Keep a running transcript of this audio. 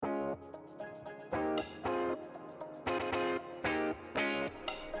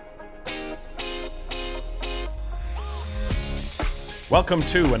Welcome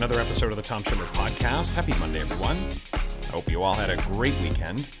to another episode of the Tom Schimmer Podcast. Happy Monday, everyone. I hope you all had a great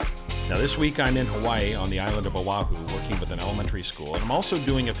weekend. Now, this week I'm in Hawaii on the island of Oahu working with an elementary school, and I'm also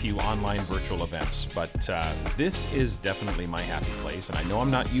doing a few online virtual events, but this is definitely my happy place, and I know I'm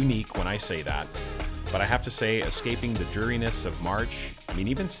not unique when I say that, but I have to say, escaping the dreariness of March,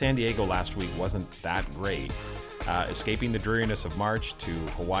 even San Diego last week wasn't that great. Escaping the dreariness of March to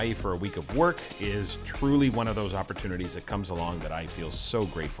Hawaii for a week of work is truly one of those opportunities that comes along that I feel so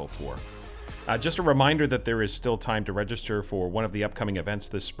grateful for. Just a reminder that there is still time to register for one of the upcoming events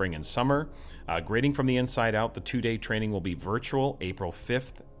this spring and summer. Grading from the Inside Out, the 2-day training will be virtual April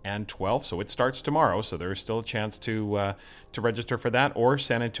 5th and 12th, so it starts tomorrow, so there is still a chance to register for that, or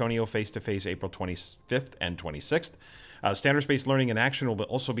San Antonio face-to-face April 25th and 26th. Standards-Based Learning in Action will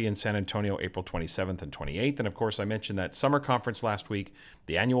also be in San Antonio April 27th and 28th. And of course, I mentioned that summer conference last week,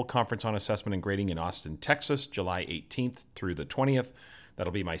 the annual conference on assessment and grading in Austin, Texas, July 18th through the 20th.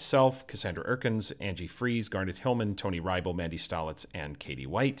 That'll be myself, Cassandra Erkins, Angie Fries, Garnet Hillman, Tony Reibel, Mandy Stolitz, and Katie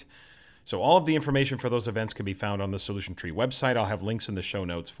White. So all of the information for those events can be found on the Solution Tree website. I'll have links in the show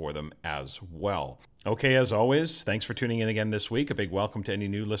notes for them as well. Okay, as always, thanks for tuning in again this week. A big welcome to any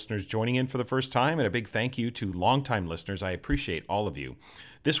new listeners joining in for the first time, and a big thank you to longtime listeners. I appreciate all of you.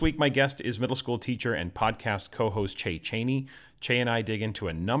 This week, my guest is middle school teacher and podcast co-host Che Chaney. Che and I dig into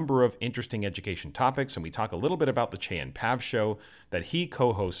a number of interesting education topics, and we talk a little bit about the Che and Pav show that he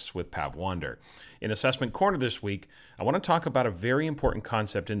co-hosts with Pav Wander. In Assessment Corner this week, I want to talk about a very important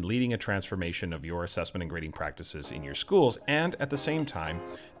concept in leading a transformation of your assessment and grading practices in your schools, and at the same time,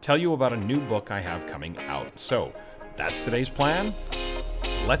 tell you about a new book I have coming out. So, that's today's plan.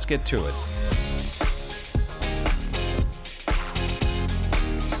 Let's get to it.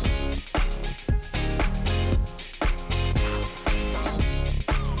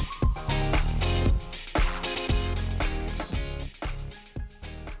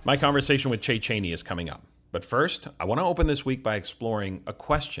 My conversation with Che Chaney is coming up. But first, I want to open this week by exploring a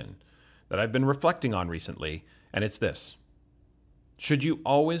question that I've been reflecting on recently, and it's this. Should you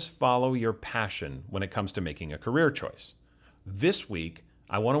always follow your passion when it comes to making a career choice? This week,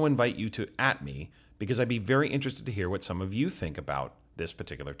 I want to invite you to @me because I'd be very interested to hear what some of you think about this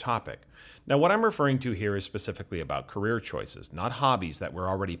particular topic. Now, what I'm referring to here is specifically about career choices, not hobbies that we're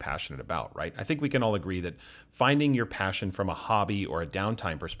already passionate about, right? I think we can all agree that finding your passion from a hobby or a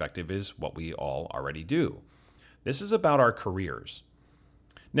downtime perspective is what we all already do. This is about our careers.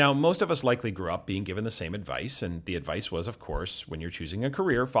 Now, most of us likely grew up being given the same advice, and the advice was, of course, when you're choosing a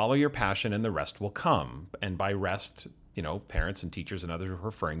career, follow your passion and the rest will come. And by rest, parents and teachers and others are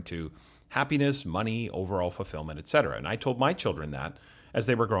referring to happiness, money, overall fulfillment, etc. And I told my children that as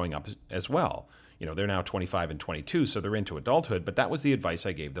they were growing up as well. They're now 25 and 22, so they're into adulthood, but that was the advice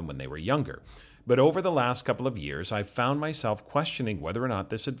I gave them when they were younger. But over the last couple of years, I've found myself questioning whether or not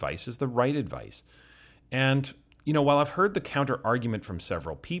this advice is the right advice. And, while I've heard the counter-argument from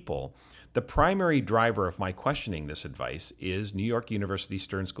several people, the primary driver of my questioning this advice is New York University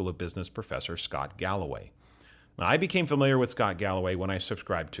Stern School of Business professor Scott Galloway. Now, I became familiar with Scott Galloway when I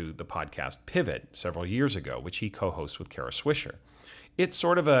subscribed to the podcast Pivot several years ago, which he co-hosts with Kara Swisher. It's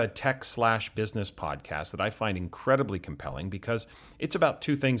sort of a tech/business podcast that I find incredibly compelling because it's about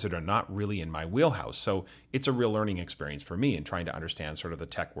two things that are not really in my wheelhouse. So it's a real learning experience for me in trying to understand sort of the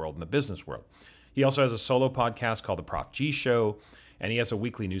tech world and the business world. He also has a solo podcast called The Prof G Show, and he has a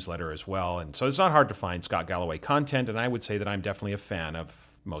weekly newsletter as well. And so it's not hard to find Scott Galloway content, and I would say that I'm definitely a fan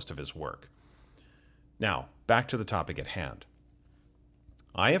of most of his work. Now, back to the topic at hand.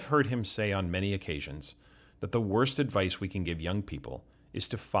 I have heard him say on many occasions that the worst advice we can give young people is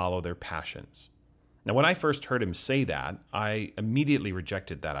to follow their passions. Now, when I first heard him say that, I immediately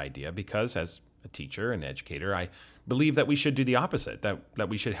rejected that idea because, as a teacher and educator, I believe that we should do the opposite, that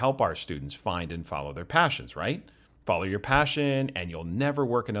we should help our students find and follow their passions, right? Follow your passion and you'll never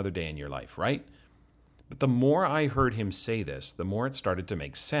work another day in your life, right? But the more I heard him say this, the more it started to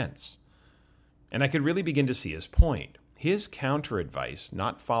make sense. And I could really begin to see his point. His counter advice,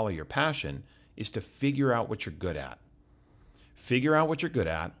 not follow your passion, is to figure out what you're good at. Figure out what you're good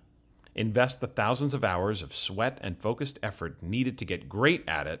at, invest the thousands of hours of sweat and focused effort needed to get great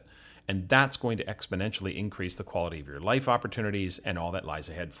at it, and that's going to exponentially increase the quality of your life opportunities and all that lies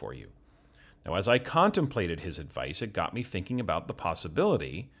ahead for you. Now, as I contemplated his advice, it got me thinking about the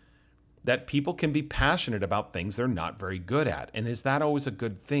possibility that people can be passionate about things they're not very good at. And is that always a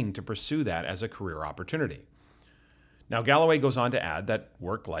good thing to pursue that as a career opportunity? Now, Galloway goes on to add that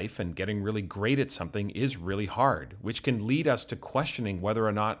work life and getting really great at something is really hard, which can lead us to questioning whether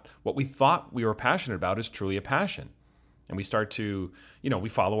or not what we thought we were passionate about is truly a passion. And we start to, we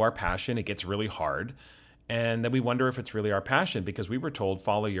follow our passion, it gets really hard. And then we wonder if it's really our passion, because we were told,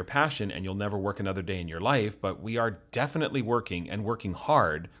 follow your passion and you'll never work another day in your life. But we are definitely working and working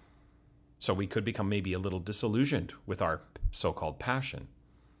hard. So we could become maybe a little disillusioned with our so-called passion.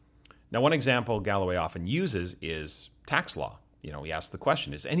 Now, one example Galloway often uses is tax law. He asks the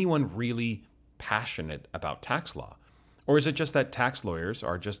question, is anyone really passionate about tax law? Or is it just that tax lawyers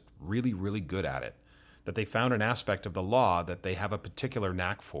are just really, really good at it? That they found an aspect of the law that they have a particular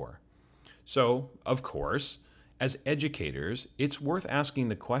knack for? So, of course, as educators, it's worth asking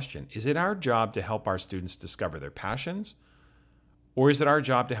the question, is it our job to help our students discover their passions? Or is it our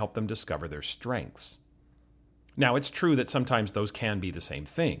job to help them discover their strengths? Now, it's true that sometimes those can be the same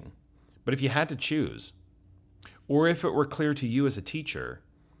thing. But if you had to choose, or if it were clear to you as a teacher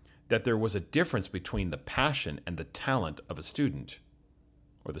that there was a difference between the passion and the talent of a student,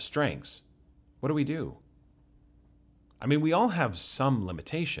 or the strengths, what do we do? I mean, we all have some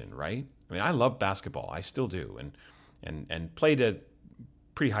limitation, right? I mean, I love basketball. I still do, and played at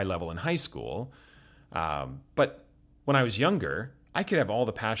pretty high level in high school. But when I was younger, I could have all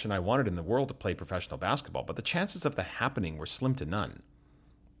the passion I wanted in the world to play professional basketball, but the chances of that happening were slim to none.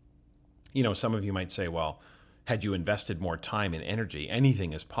 Some of you might say, well, had you invested more time and energy,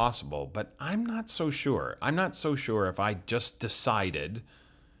 anything is possible, but I'm not so sure. I'm not so sure if I just decided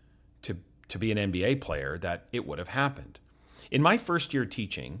to be an NBA player that it would have happened. In my first year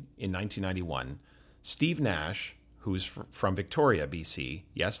teaching in 1991, Steve Nash, who's from Victoria, BC,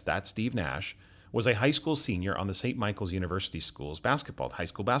 yes, that's Steve Nash, was a high school senior on the St. Michael's University School's high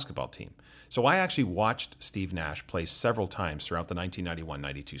school basketball team. So I actually watched Steve Nash play several times throughout the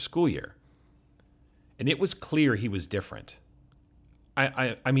 1991-92 school year. And it was clear he was different.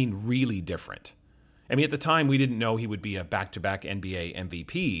 I mean, really different. I mean, at the time, we didn't know he would be a back-to-back NBA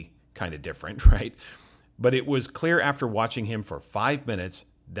MVP kind of different, right? But it was clear after watching him for 5 minutes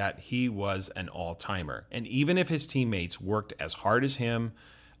that he was an all-timer. And even if his teammates worked as hard as him,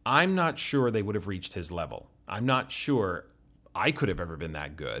 I'm not sure they would have reached his level. I'm not sure I could have ever been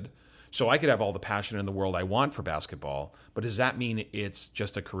that good. So I could have all the passion in the world I want for basketball, but does that mean it's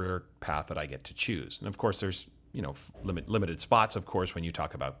just a career path that I get to choose? And of course, there's limited spots, of course, when you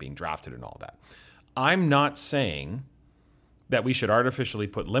talk about being drafted and all that. I'm not saying that we should artificially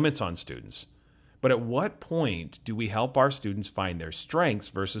put limits on students, but at what point do we help our students find their strengths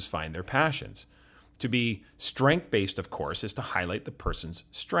versus find their passions? To be strength-based, of course, is to highlight the person's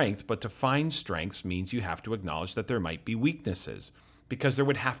strength, but to find strengths means you have to acknowledge that there might be weaknesses, because there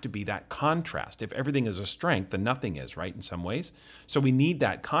would have to be that contrast. If everything is a strength, then nothing is, right, in some ways? So we need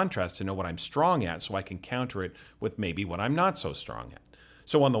that contrast to know what I'm strong at so I can counter it with maybe what I'm not so strong at.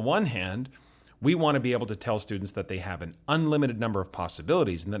 So on the one hand, we want to be able to tell students that they have an unlimited number of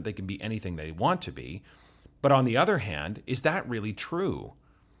possibilities and that they can be anything they want to be. But on the other hand, is that really true?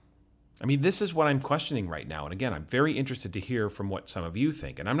 I mean, this is what I'm questioning right now. And again, I'm very interested to hear from what some of you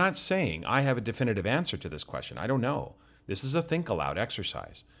think. And I'm not saying I have a definitive answer to this question. I don't know. This is a think aloud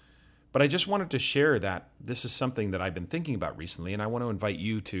exercise. But I just wanted to share that this is something that I've been thinking about recently, and I want to invite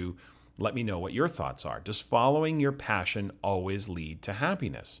you to let me know what your thoughts are. Does following your passion always lead to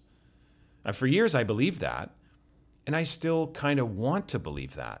happiness? Now, for years I believed that, and I still kind of want to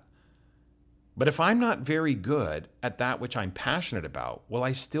believe that. But if I'm not very good at that which I'm passionate about, will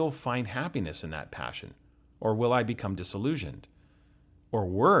I still find happiness in that passion? Or will I become disillusioned? Or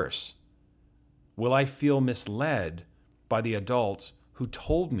worse, will I feel misled by the adults who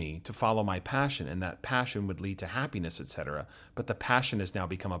told me to follow my passion and that passion would lead to happiness, etc., but the passion has now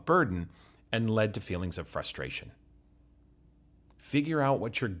become a burden and led to feelings of frustration? Figure out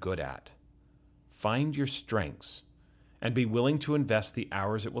what you're good at. Find your strengths and be willing to invest the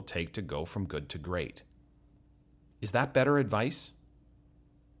hours it will take to go from good to great. Is that better advice?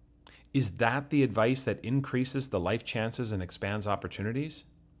 Is that the advice that increases the life chances and expands opportunities?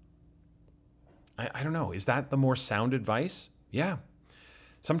 I don't know. Is that the more sound advice? Yeah.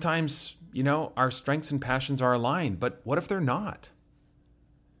 Sometimes, our strengths and passions are aligned, but what if they're not?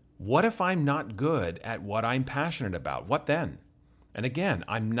 What if I'm not good at what I'm passionate about? What then? And again,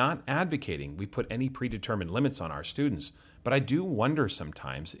 I'm not advocating we put any predetermined limits on our students, but I do wonder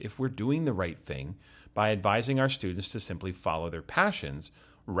sometimes if we're doing the right thing by advising our students to simply follow their passions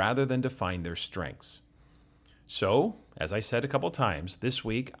rather than to find their strengths. So, as I said a couple times, this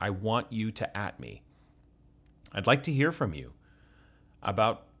week I want you to @ me. I'd like to hear from you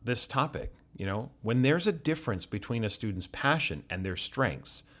about this topic. When there's a difference between a student's passion and their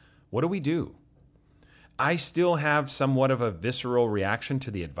strengths, what do we do? I still have somewhat of a visceral reaction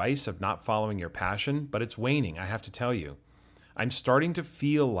to the advice of not following your passion, but it's waning, I have to tell you. I'm starting to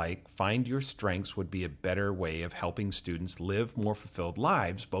feel like find your strengths would be a better way of helping students live more fulfilled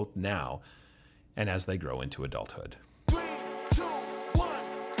lives, both now and as they grow into adulthood. 3, 2, 1,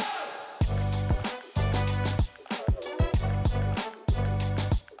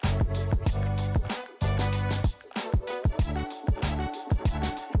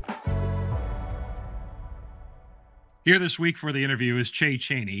 Here this week for the interview is Che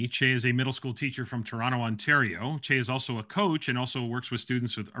Cheney. Che is a middle school teacher from Toronto, Ontario. Che is also a coach and also works with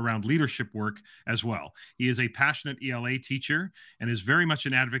students around leadership work as well. He is a passionate ELA teacher and is very much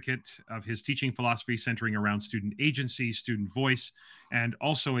an advocate of his teaching philosophy centering around student agency, student voice, and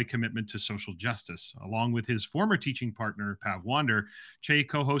also a commitment to social justice. Along with his former teaching partner, Pav Wander, Che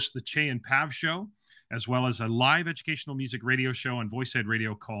co-hosts the Che and Pav Show, as well as a live educational music radio show on VoiceEd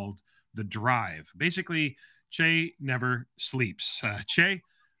Radio called The Drive. Basically, Che never sleeps. Che, I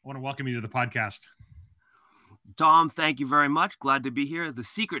want to welcome you to the podcast. Tom, thank you very much. Glad to be here. The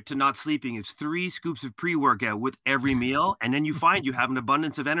secret to not sleeping is 3 scoops of pre-workout with every meal, and then you find you have an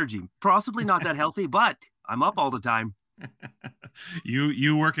abundance of energy. Possibly not that healthy, but I'm up all the time.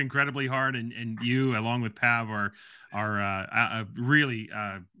 You work incredibly hard, and you, along with Pav, are really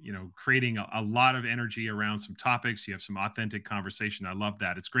creating a lot of energy around some topics. You have some authentic conversation. I love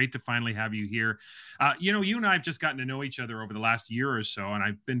that. It's great to finally have you here. You and I have just gotten to know each other over the last year or so, and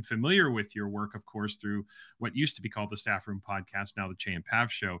I've been familiar with your work, of course, through what used to be called the Staff Room Podcast, now the Che and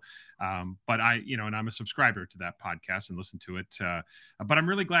Pav Show. But and I'm a subscriber to that podcast and listen to it. But I'm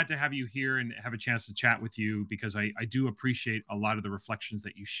really glad to have you here and have a chance to chat with you, because I do appreciate a lot of the reflections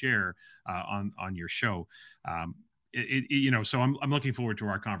that you share on your show. So I'm looking forward to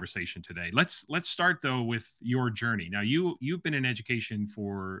our conversation today. Let's start though with your journey. Now you've been in education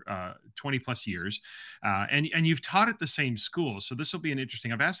for 20 plus years, and you've taught at the same school. So this will be an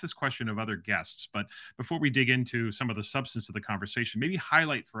interesting. I've asked this question of other guests, but before we dig into some of the substance of the conversation, maybe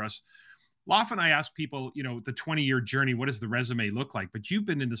highlight for us. Often I ask people, the 20-year journey, what does the resume look like? But you've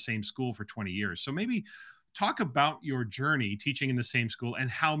been in the same school for 20 years. So maybe talk about your journey teaching in the same school and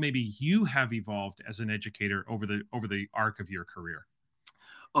how maybe you have evolved as an educator over the arc of your career.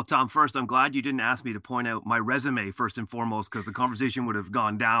 Well, Tom, first, I'm glad you didn't ask me to point out my resume first and foremost, because the conversation would have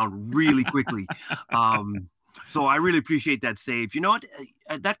gone down really quickly. So I really appreciate that save. You know what?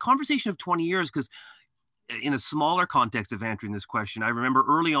 That conversation of 20 years, because in a smaller context of answering this question, I remember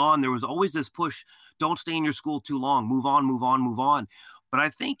early on, there was always this push, don't stay in your school too long, move on, move on, move on. But I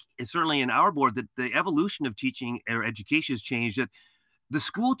think it's certainly in our board that the evolution of teaching or education has changed, that the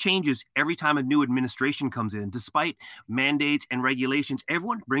school changes every time a new administration comes in. Despite mandates and regulations,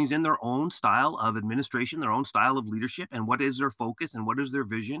 everyone brings in their own style of administration, their own style of leadership, and what is their focus and what is their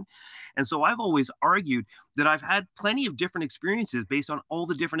vision. And so I've always argued that I've had plenty of different experiences based on all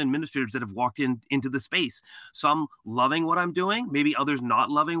the different administrators that have walked into the space. Some loving what I'm doing, maybe others not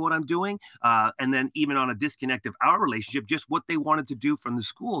loving what I'm doing. And then even on a disconnect of our relationship, just what they wanted to do from the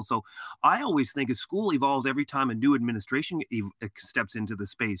school. So I always think a school evolves every time a new administration steps into the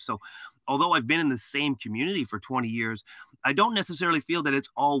space. So although I've been in the same community for 20 years, I don't necessarily feel that it's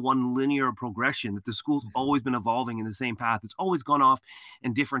all one linear progression, that the school's always been evolving in the same path. It's always gone off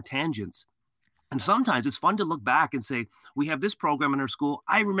in different tangents. And sometimes it's fun to look back and say, we have this program in our school.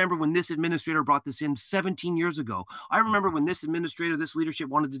 I remember when this administrator brought this in 17 years ago. I remember when this administrator, this leadership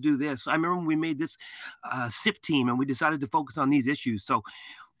wanted to do this. I remember when we made this SIP team and we decided to focus on these issues. So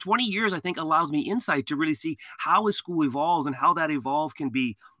 20 years, I think, allows me insight to really see how a school evolves and how that evolve can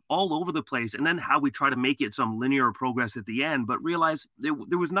be all over the place, and then how we try to make it some linear progress at the end, but realize there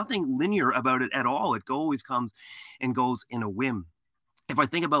was nothing linear about it at all. It always comes and goes in a whim. If I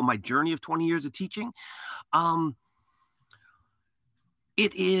think about my journey of 20 years of teaching, I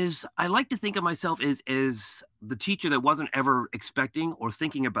like to think of myself as the teacher that wasn't ever expecting or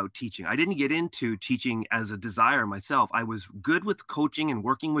thinking about teaching. I didn't get into teaching as a desire myself. I was good with coaching and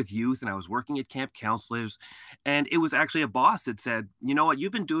working with youth, and I was working at camp counselors. And it was actually a boss that said, you know what,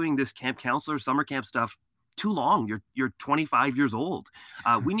 you've been doing this camp counselor, summer camp stuff too long. You're 25 years old.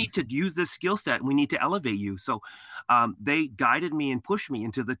 We need to use this skill set and we need to elevate you. So they guided me and pushed me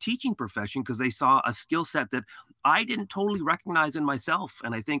into the teaching profession because they saw a skill set that I didn't totally recognize in myself.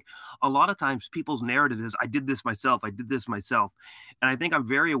 And I think a lot of times people's narrative is, I did this myself. I did this myself. And I think I'm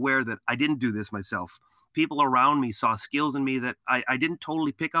very aware that I didn't do this myself. People around me saw skills in me that I didn't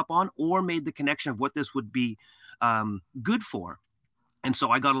totally pick up on or made the connection of what this would be good for. And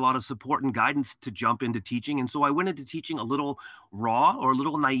so I got a lot of support and guidance to jump into teaching. And so I went into teaching a little raw or a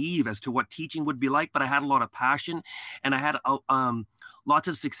little naive as to what teaching would be like, but I had a lot of passion and I had lots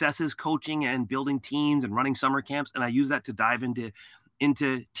of successes coaching and building teams and running summer camps. And I used that to dive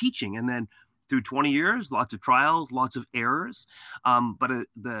into teaching. And then through 20 years, lots of trials, lots of errors. But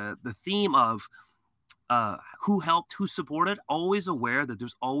the theme of who helped, who supported, always aware that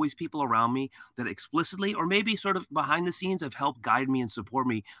there's always people around me that explicitly or maybe sort of behind the scenes have helped guide me and support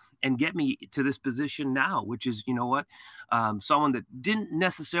me and get me to this position now, which is, you know what, someone that didn't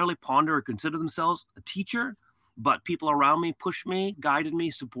necessarily ponder or consider themselves a teacher, but people around me pushed me, guided me,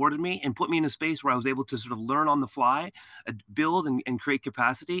 supported me, and put me in a space where I was able to sort of learn on the fly, build and create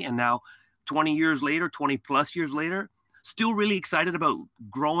capacity. And now, 20 years later, 20 plus years later, still really excited about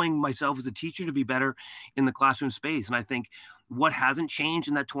growing myself as a teacher to be better in the classroom space. And I think what hasn't changed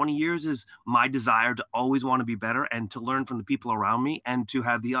in that 20 years is my desire to always want to be better and to learn from the people around me and to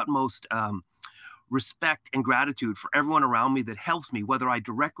have the utmost respect and gratitude for everyone around me that helps me, whether I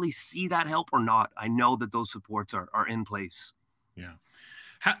directly see that help or not. I know that those supports are in place. Yeah.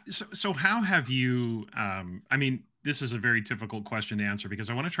 So how have you, I mean, this is a very difficult question to answer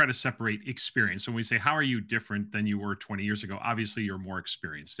because I want to try to separate experience. So when we say, how are you different than you were 20 years ago? Obviously you're more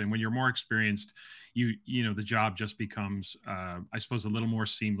experienced. And when you're more experienced, you know, the job just becomes, I suppose, a little more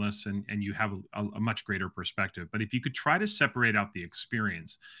seamless and you have a much greater perspective. But if you could try to separate out the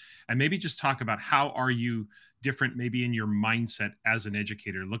experience and maybe just talk about how are you different, maybe in your mindset as an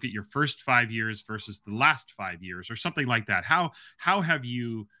educator, look at your first 5 years versus the last 5 years or something like that. How have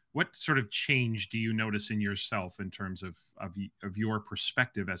you, what sort of change do you notice in yourself in terms of your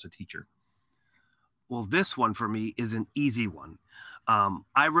perspective as a teacher? Well, this one for me is an easy one.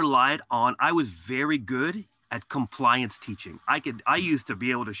 I was very good at compliance teaching. I used to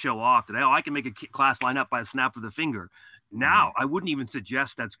be able to show off that, oh, I can make a class line up by a snap of the finger. Now, I wouldn't even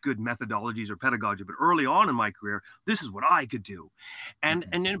suggest that's good methodologies or pedagogy, but early on in my career, this is what I could do. And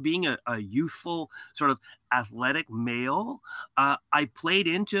then being a youthful, sort of athletic male, I played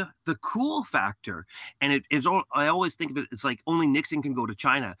into the cool factor. And I always think of it, it's like only Nixon can go to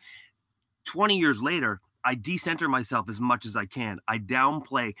China. 20 years later, I decenter myself as much as I can. I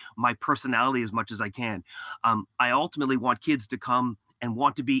downplay my personality as much as I can. I ultimately want kids to come and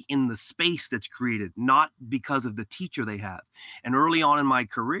want to be in the space that's created, not because of the teacher they have. And early on in my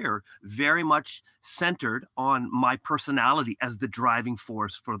career, very much centered on my personality as the driving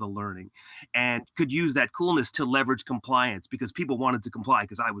force for the learning, and could use that coolness to leverage compliance because people wanted to comply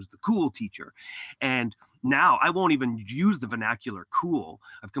because I was the cool teacher. And now I won't even use the vernacular cool.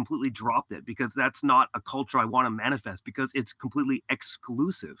 I've completely dropped it because that's not a culture I want to manifest because it's completely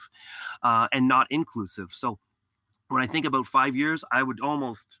exclusive and not inclusive. So when I think about 5 years, I would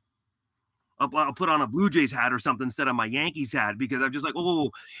almost I'll put on a Blue Jays hat or something instead of my Yankees hat because I'm just like,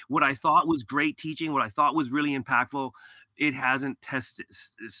 oh, what I thought was great teaching, what I thought was really impactful, it hasn't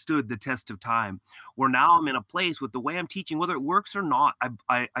stood the test of time. Where now I'm in a place with the way I'm teaching, whether it works or not,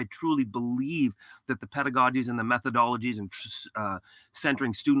 I truly believe that the pedagogies and the methodologies and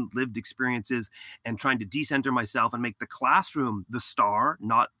centering student lived experiences and trying to decenter myself and make the classroom the star,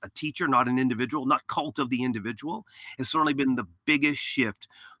 not a teacher, not an individual, not cult of the individual, has certainly been the biggest shift.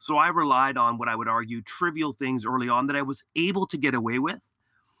 So I relied on what I would argue trivial things early on that I was able to get away with,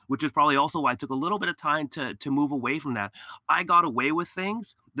 which is probably also why it took a little bit of time to move away from that. I got away with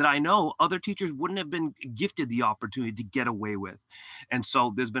things that I know other teachers wouldn't have been gifted the opportunity to get away with. And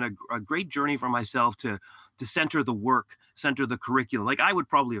so there's been a great journey for myself to center the work, center the curriculum. Like I would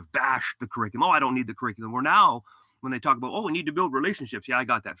probably have bashed the curriculum. Oh, I don't need the curriculum. Where now, when they talk about, oh, we need to build relationships. Yeah, I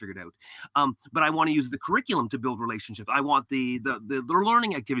got that figured out. But I want to use the curriculum to build relationships. I want the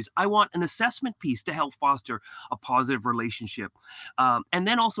learning activities. I want an assessment piece to help foster a positive relationship. And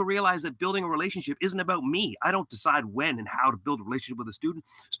then also realize that building a relationship isn't about me. I don't decide when and how to build a relationship with a student.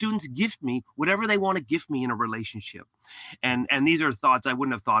 Students gift me whatever they want to gift me in a relationship. And these are thoughts I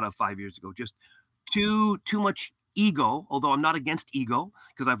wouldn't have thought of 5 years ago. Just too much ego, although I'm not against ego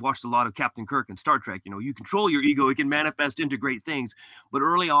because I've watched a lot of Captain Kirk and Star Trek. You know, you control your ego, it can manifest into great things. But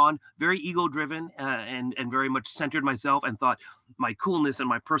early on, very ego driven and very much centered myself and thought my coolness and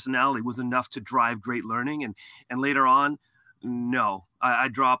my personality was enough to drive great learning. And later on, no, I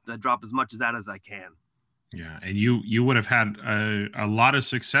drop as much of that as I can. Yeah, and you would have had a lot of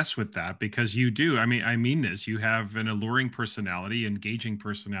success with that because you do. I mean this. You have an alluring personality, engaging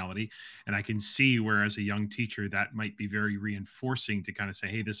personality, and I can see where as a young teacher that might be very reinforcing to kind of say,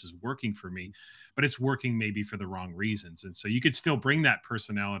 "Hey, this is working for me," but it's working maybe for the wrong reasons. And so you could still bring that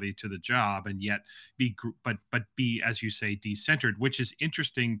personality to the job and yet but be, as you say, decentered, which is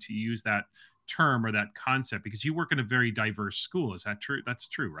interesting to use that term or that concept because you work in a very diverse school. Is that true? That's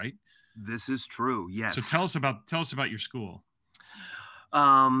true, right? This is true. Yes. So tell us about your school.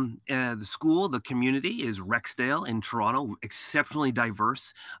 The school, the community is Rexdale in Toronto, exceptionally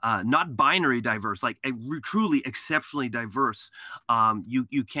diverse, not binary diverse, like truly exceptionally diverse.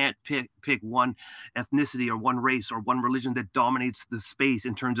 You can't pick one ethnicity or one race or one religion that dominates the space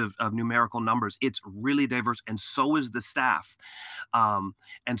in terms of numerical numbers. It's really diverse, and so is the staff.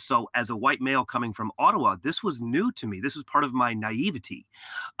 And so, as a white male coming from Ottawa, this was new to me. This was part of my naivety,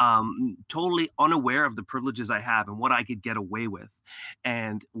 totally unaware of the privileges I have and what I could get away with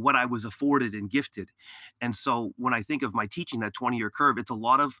and what I was afforded and gifted. And so when I think of my teaching, that 20-year curve, it's a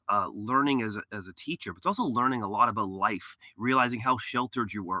lot of learning as a teacher, but it's also learning a lot about life, realizing how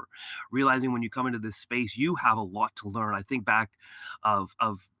sheltered you were, realizing when you come into this space, you have a lot to learn. I think back of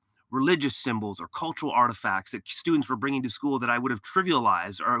religious symbols or cultural artifacts that students were bringing to school that I would have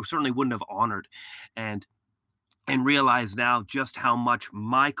trivialized or certainly wouldn't have honored. And realize now just how much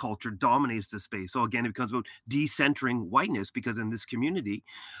my culture dominates the space. So again, it becomes about decentering whiteness, because in this community,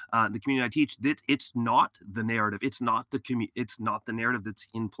 the community I teach, it's not the narrative. It's not the narrative that's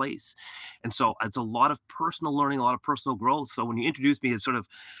in place. And so it's a lot of personal learning, a lot of personal growth. So when you introduce me as sort of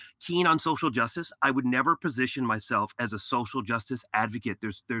keen on social justice, I would never position myself as a social justice advocate.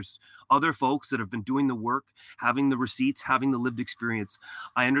 There's other folks that have been doing the work, having the receipts, having the lived experience.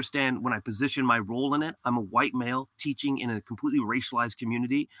 I understand when I position my role in it, I'm a white male teaching in a completely racialized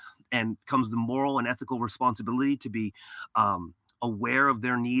community, and comes the moral and ethical responsibility to be aware of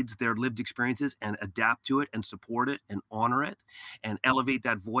their needs, their lived experiences, and adapt to it and support it and honor it and elevate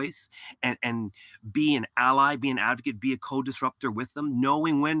that voice and be an ally, be an advocate, be a co-disruptor with them,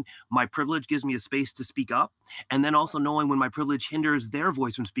 knowing when my privilege gives me a space to speak up, and then also knowing when my privilege hinders their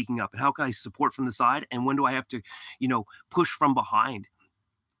voice from speaking up, and how can I support from the side, and when do I have to, push from behind.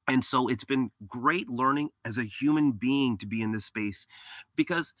 And so it's been great learning as a human being to be in this space,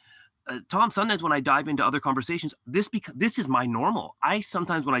 because Tom, sometimes when I dive into other conversations, this is my normal. I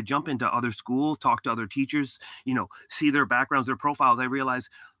sometimes, when I jump into other schools, talk to other teachers, see their backgrounds, their profiles, I realize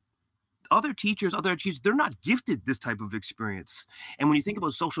other teachers, they're not gifted this type of experience. And when you think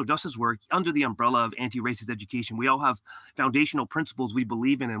about social justice work under the umbrella of anti-racist education, we all have foundational principles we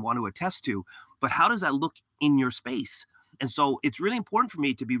believe in and want to attest to. But how does that look in your space? And so it's really important for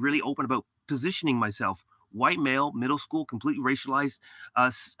me to be really open about positioning myself, white male, middle school, completely racialized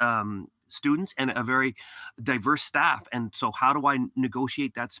students, and a very diverse staff. And so how do I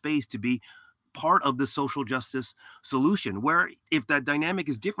negotiate that space to be part of the social justice solution, where if that dynamic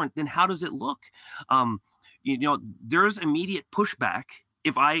is different, then how does it look? There's immediate pushback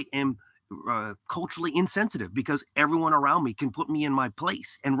if I am culturally insensitive, because everyone around me can put me in my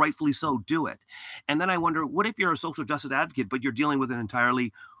place, and rightfully so do it. And then I wonder, what if you're a social justice advocate, but you're dealing with an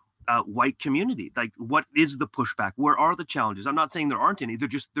entirely white community? Like, what is the pushback? Where are the challenges? I'm not saying there aren't any,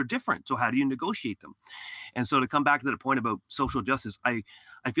 they're different. So how do you negotiate them? And so to come back to the point about social justice, I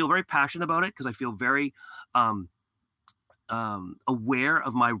feel very passionate about it, because I feel very aware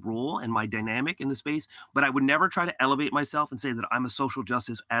of my role and my dynamic in the space, but I would never try to elevate myself and say that I'm a social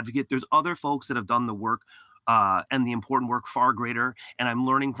justice advocate. There's other folks that have done the work and the important work far greater, and I'm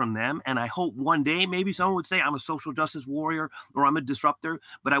learning from them. And I hope one day maybe someone would say I'm a social justice warrior or I'm a disruptor,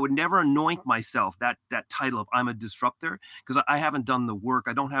 but I would never anoint myself that title of I'm a disruptor, because I haven't done the work.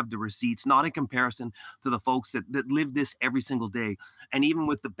 I don't have the receipts, not in comparison to the folks that live this every single day. And even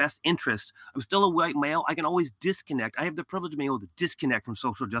with the best interest, I'm still a white male. I can always disconnect. I have the privilege of being able to disconnect from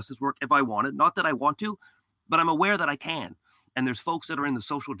social justice work if I wanted. Not that I want to, but I'm aware that I can. And there's folks that are in the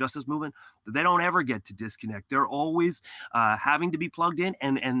social justice movement that they don't ever get to disconnect. They're always having to be plugged in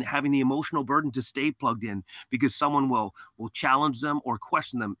and having the emotional burden to stay plugged in, because someone will challenge them or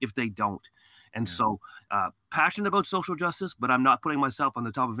question them if they don't. And so passionate about social justice, but I'm not putting myself on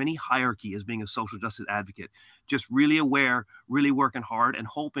the top of any hierarchy as being a social justice advocate. Just really aware, really working hard, and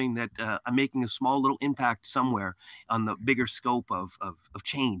hoping that I'm making a small little impact somewhere on the bigger scope of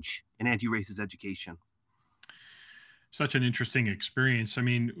change in anti-racist education. Such an interesting experience. I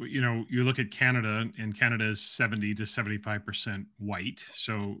mean, you look at Canada, and Canada is 70 to 75% white.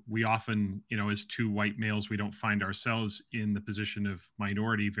 So we often, as two white males, we don't find ourselves in the position of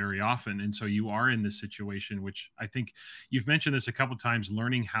minority very often. And so you are in this situation, which I think you've mentioned this a couple of times,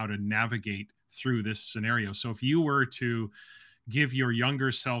 learning how to navigate through this scenario. So if you were to give your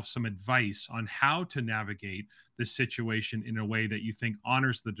younger self some advice on how to navigate this situation in a way that you think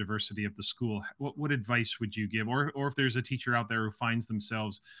honors the diversity of the school, what advice would you give? Or if there's a teacher out there who finds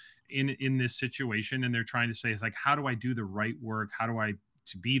themselves in this situation and they're trying to say, like, how do I do the right work? How do I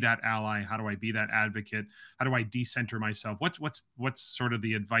to be that ally? How do I be that advocate? How do I decenter myself? What's sort of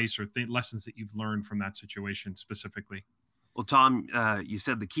the advice or lessons that you've learned from that situation specifically? Well, Tom, you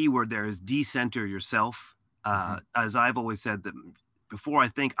said the key word there is decenter yourself. As I've always said, that before I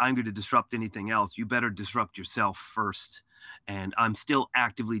think I'm going to disrupt anything else, you better disrupt yourself first. And I'm still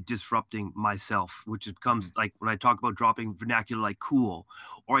actively disrupting myself, which becomes like when I talk about dropping vernacular like cool,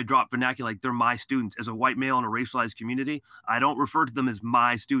 or I drop vernacular like they're my students. As a white male in a racialized community, I don't refer to them as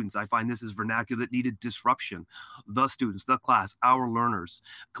my students. I find this is vernacular that needed disruption. The students, the class, our learners,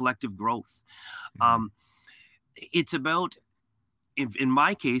 collective growth. It's about, in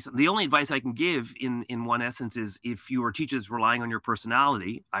my case, the only advice I can give in one essence is if you are teachers relying on your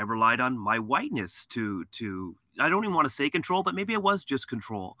personality, I relied on my whiteness to I don't even want to say control, but maybe it was just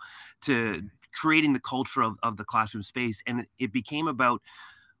control to creating the culture of the classroom space. And it became about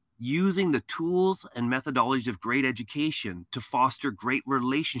using the tools and methodologies of great education to foster great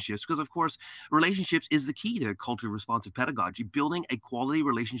relationships. Because, of course, relationships is the key to culturally responsive pedagogy, building a quality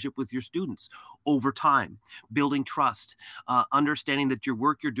relationship with your students over time, building trust, understanding that your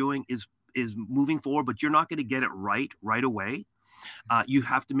work you're doing is moving forward, but you're not going to get it right away. You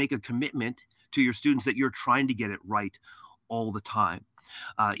have to make a commitment to your students that you're trying to get it right all the time.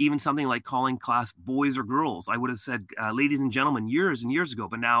 Even something like calling class boys or girls. I would have said ladies and gentlemen years and years ago,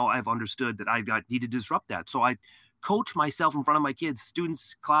 but now I've understood that need to disrupt that. So I coach myself in front of my kids,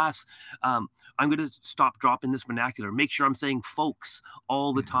 students, class. I'm going to stop dropping this vernacular, make sure I'm saying folks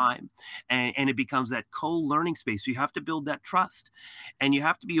all the time. And it becomes that co-learning space. So you have to build that trust, and you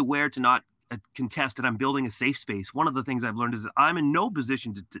have to be aware to not contest that I'm building a safe space. One of the things I've learned is that I'm in no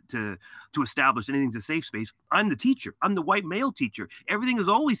position to establish anything's a safe space. I'm the teacher. I'm the white male teacher. Everything is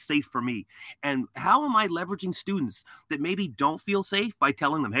always safe for me. And how am I leveraging students that maybe don't feel safe by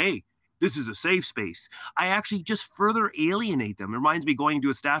telling them, hey, this is a safe space? I actually just further alienate them. It reminds me going to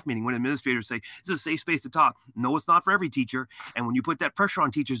a staff meeting when administrators say, it's a safe space to talk. No, it's not for every teacher. And when you put that pressure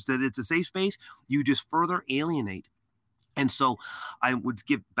on teachers that it's a safe space, you just further alienate. And so I would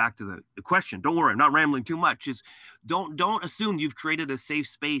give back to the question. Don't worry, I'm not rambling too much. Is don't assume you've created a safe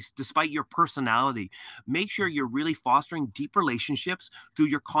space despite your personality. Make sure you're really fostering deep relationships through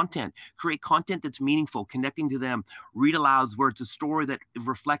your content. Create content that's meaningful, connecting to them. Read alouds where it's a story that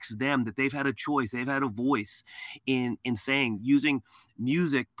reflects them, that they've had a choice, they've had a voice in saying. Using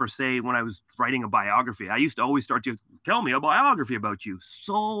music per se when I was writing a biography. I used to always start to tell me a biography about you.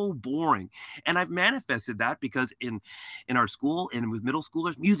 So boring. And I've manifested that because in our school and with middle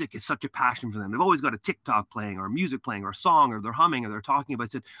schoolers, music is such a passion for them. They've always got a TikTok playing or music playing or a song, or they're humming or they're talking about it.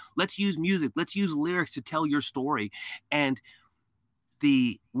 I said, let's use music. Let's use lyrics to tell your story. And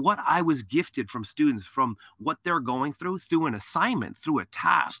what I was gifted from students, from what they're going through an assignment, through a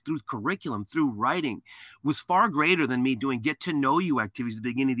task, through curriculum, through writing, was far greater than me doing get to know you activities at the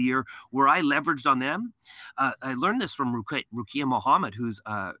beginning of the year where I leveraged on them. I learned this from Rukia Mohammed, who's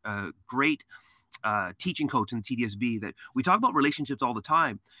a great teaching coach in TDSB, that we talk about relationships all the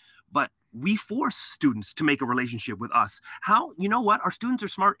time, but we force students to make a relationship with us. How, you know what? Our students are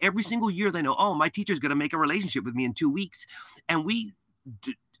smart. Every single year they know, oh, my teacher's going to make a relationship with me in 2 weeks. And we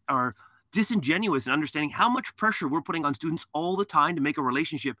are disingenuous in understanding how much pressure we're putting on students all the time to make a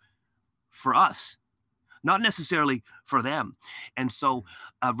relationship for us, not necessarily for them. And so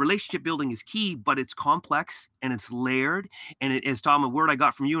relationship building is key, but it's complex and it's layered. And it is, Tom, a word I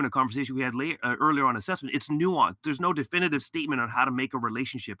got from you in a conversation we had earlier on assessment, it's nuanced. There's no definitive statement on how to make a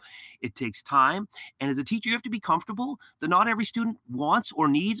relationship. It takes time. And as a teacher, you have to be comfortable that not every student wants or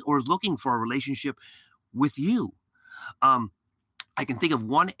needs or is looking for a relationship with you. I can think of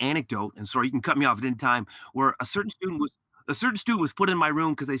one anecdote, and sorry, you can cut me off at any time, where a certain student was put in my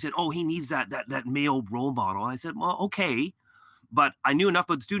room because they said, oh, he needs that male role model. And I said, well, okay. But I knew enough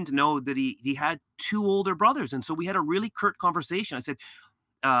about the student to know that he had 2 older brothers. And so we had a really curt conversation. I said,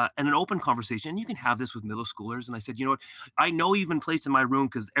 and an open conversation, and you can have this with middle schoolers. And I said, you know what? I know you've been placed in my room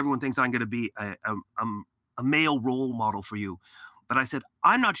because everyone thinks I'm going to be a male role model for you. But I said,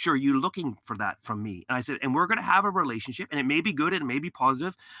 I'm not sure you're looking for that from me. And I said, and we're going to have a relationship, and it may be good and it may be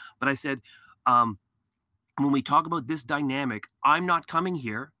positive. But I said, when we talk about this dynamic, I'm not coming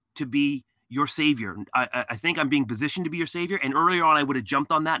here to be your savior. I think I'm being positioned to be your savior. And earlier on, I would have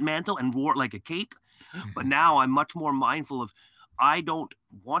jumped on that mantle and wore it like a cape. But now I'm much more mindful of, I don't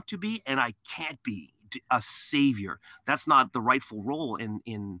want to be, and I can't be a savior. That's not the rightful role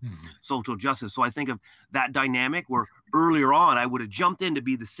in social justice. So I think of that dynamic where earlier on, I would have jumped in to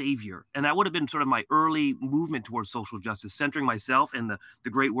be the savior. And that would have been sort of my early movement towards social justice, centering myself in the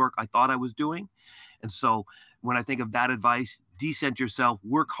great work I thought I was doing. And so when I think of that advice, decent yourself,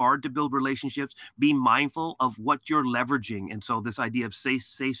 work hard to build relationships, be mindful of what you're leveraging. And so this idea of safe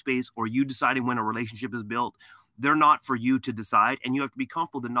space, or you deciding when a relationship is built, They're not for you to decide. And you have to be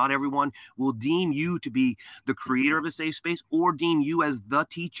comfortable that not everyone will deem you to be the creator of a safe space or deem you as the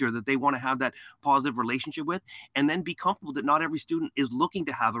teacher that they want to have that positive relationship with. And then be comfortable that not every student is looking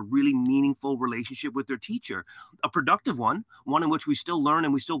to have a really meaningful relationship with their teacher, a productive one in which we still learn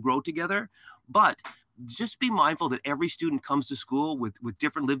and we still grow together. But just be mindful that every student comes to school with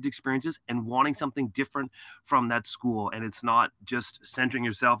different lived experiences and wanting something different from that school. And it's not just centering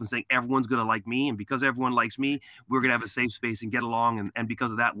yourself and saying everyone's going to like me, and because everyone likes me, we're going to have a safe space and get along, and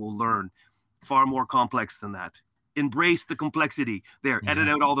because of that we'll learn. Far more complex than that. Embrace the complexity. There, edit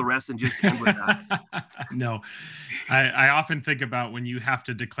out all the rest and just end with that. No, I often think about when you have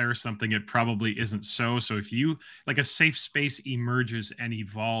to declare something, it probably isn't so. So if you, like, a safe space emerges and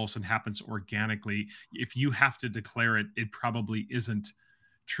evolves and happens organically, if you have to declare it, it probably isn't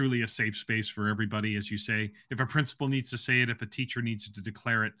truly a safe space for everybody. As you say, if a principal needs to say it, if a teacher needs to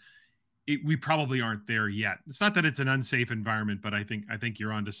declare it, we probably aren't there yet. It's not that it's an unsafe environment, but I think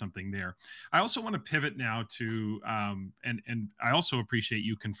you're onto something there. I also want to pivot now to, and I also appreciate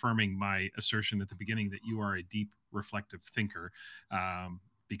you confirming my assertion at the beginning that you are a deep reflective thinker,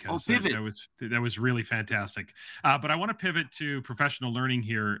 because that was really fantastic. But I want to pivot to professional learning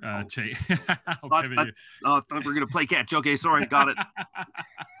here, Jay. I thought we were going to play catch. Okay, sorry, got it.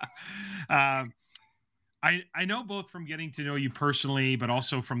 I know both from getting to know you personally, but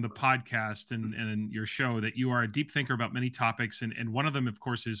also from the podcast and your show, that you are a deep thinker about many topics. And one of them, of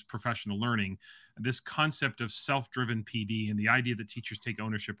course, is professional learning, this concept of self-driven PD and the idea that teachers take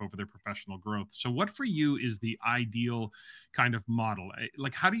ownership over their professional growth. So what for you is the ideal kind of model?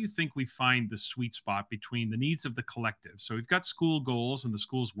 Like, how do you think we find the sweet spot between the needs of the collective? So we've got school goals and the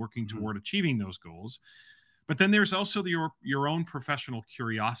school's working toward achieving those goals. But then there's also your own professional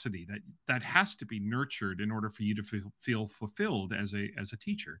curiosity that has to be nurtured in order for you to feel fulfilled as a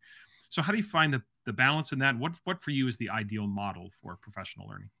teacher. So how do you find the balance in that? What for you is the ideal model for professional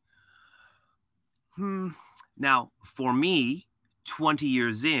learning? Now, for me, 20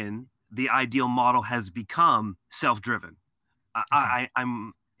 years in, the ideal model has become self-driven.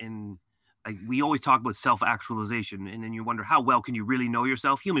 We always talk about self-actualization, and then you wonder, how well can you really know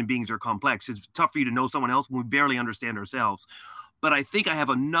yourself? Human beings are complex. It's tough for you to know someone else when we barely understand ourselves. But I think I have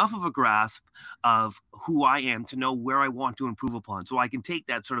enough of a grasp of who I am to know where I want to improve upon. So I can take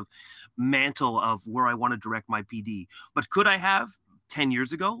that sort of mantle of where I want to direct my PD. But could I have 10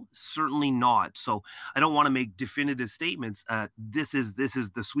 years ago? Certainly not. So I don't want to make definitive statements. This is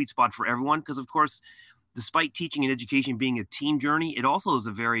the sweet spot for everyone, because of course, despite teaching and education being a team journey, it also is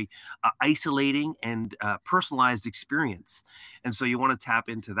a very isolating and personalized experience. And so you want to tap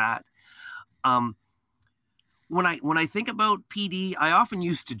into that. When I think about PD, I often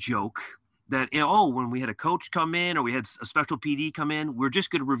used to joke that, when we had a coach come in or we had a special PD come in, we're just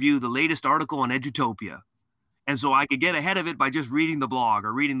going to review the latest article on Edutopia. And so I could get ahead of it by just reading the blog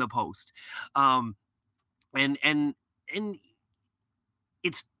or reading the post. And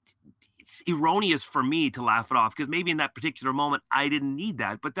it's erroneous for me to laugh it off, because maybe in that particular moment I didn't need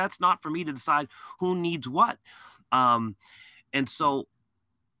that, but that's not for me to decide who needs what. And so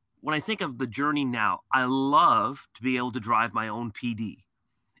when I think of the journey now, I love to be able to drive my own PD,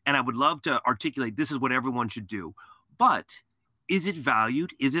 and I would love to articulate this is what everyone should do. But is it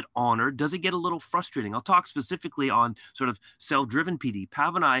valued? Is it honored? Does it get a little frustrating? I'll talk specifically on sort of self-driven PD.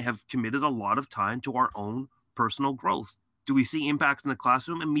 Pav and I have committed a lot of time to our own personal growth. Do we see impacts in the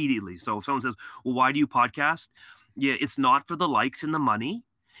classroom? Immediately. So if someone says, well, why do you podcast? Yeah, it's not for the likes and the money.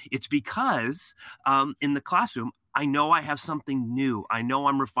 It's because in the classroom, I know I have something new. I know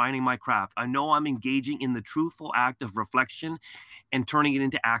I'm refining my craft. I know I'm engaging in the truthful act of reflection and turning it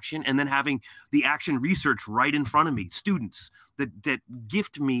into action, and then having the action research right in front of me, students that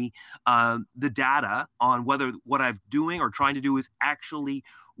gift me the data on whether what I'm doing or trying to do is actually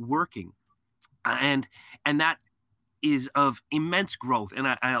working. And that is of immense growth, and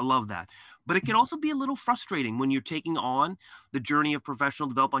I love that. But it can also be a little frustrating when you're taking on the journey of professional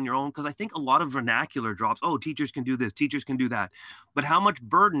development on your own, because I think a lot of vernacular drops. Oh, teachers can do this, teachers can do that. But how much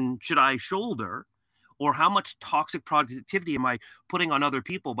burden should I shoulder, or how much toxic productivity am I putting on other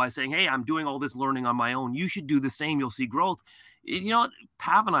people by saying, hey, I'm doing all this learning on my own, you should do the same, you'll see growth? You know,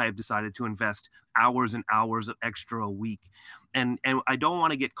 Pav and I have decided to invest hours and hours of extra a week. And I don't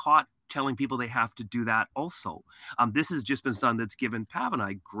want to get caught telling people they have to do that also. This has just been something that's given Pav and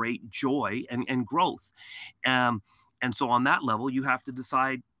I great joy and growth. And so on that level, you have to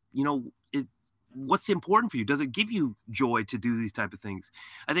decide, what's important for you? Does it give you joy to do these type of things?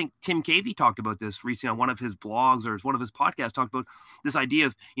 I think Tim Cavey talked about this recently on one of his blogs or one of his podcasts, talked about this idea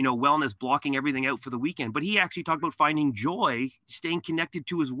of, wellness, blocking everything out for the weekend. But he actually talked about finding joy, staying connected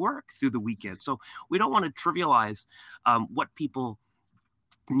to his work through the weekend. So we don't want to trivialize what people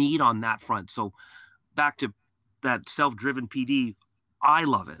need on that front. So back to that self-driven PD, I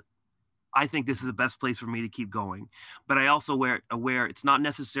love it. I think this is the best place for me to keep going. But I also aware it's not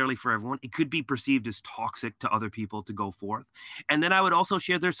necessarily for everyone. It could be perceived as toxic to other people to go forth. And then I would also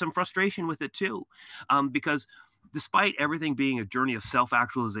share there's some frustration with it too, because despite everything being a journey of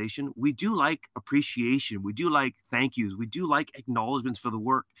self-actualization, we do like appreciation. We do like thank yous. We do like acknowledgments for the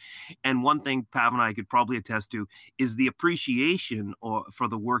work. And one thing Pav and I could probably attest to is the appreciation for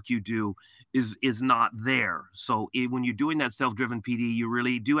the work you do is not there. So when you're doing that self-driven PD, you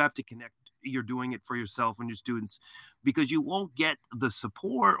really do have to connect. You're doing it for yourself and your students, because you won't get the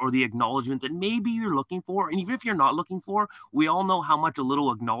support or the acknowledgement that maybe you're looking for. And even if you're not looking for, we all know how much a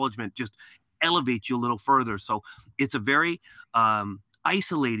little acknowledgement just elevates you a little further. So it's a very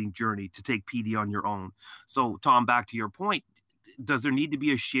isolating journey to take PD on your own. So Tom, back to your point, does there need to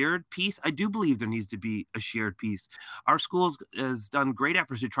be a shared piece? I do believe there needs to be a shared piece. Our school has done great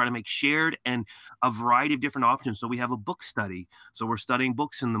efforts to try to make shared and a variety of different options. So we have a book study. So we're studying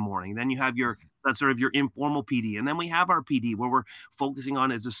books in the morning. Then you have that's sort of your informal PD. And then we have our PD where we're focusing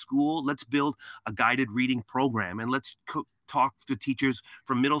on, as a school, let's build a guided reading program, and let's talk to teachers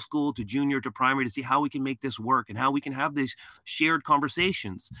from middle school to junior to primary to see how we can make this work and how we can have these shared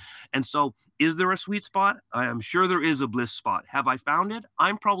conversations. And so, is there a sweet spot? I am sure there is a bliss spot. Have I found it?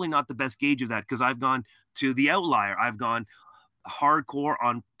 I'm probably not the best gauge of that, because I've gone to the outlier. I've gone hardcore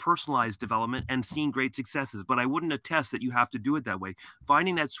on personalized development and seen great successes, but I wouldn't attest that you have to do it that way.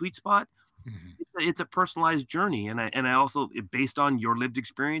 Finding that sweet spot, it's a personalized journey. And I also, based on your lived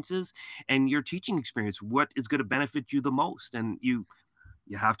experiences and your teaching experience, what is going to benefit you the most. And you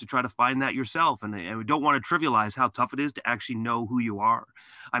have to try to find that yourself. And we don't want to trivialize how tough it is to actually know who you are.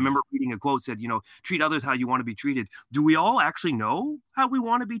 I remember reading a quote said, treat others how you want to be treated. Do we all actually know how we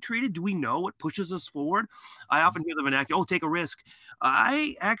want to be treated? Do we know what pushes us forward? I often hear the vernacular, take a risk.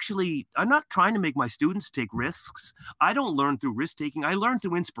 I'm not trying to make my students take risks. I don't learn through risk taking. I learn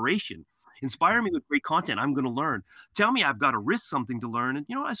through inspiration. Inspire me with great content. I'm going to learn. Tell me I've got to risk something to learn. And,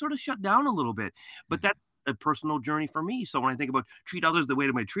 I sort of shut down a little bit. But that's a personal journey for me. So when I think about treat others the way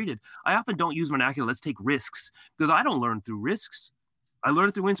to be treated, I often don't use vernacular, let's take risks, because I don't learn through risks. I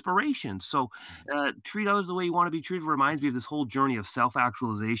learn through inspiration. So treat others the way you want to be treated reminds me of this whole journey of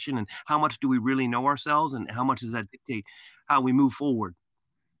self-actualization, and how much do we really know ourselves, and how much does that dictate how we move forward?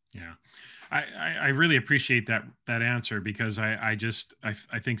 Yeah, I really appreciate that answer, because I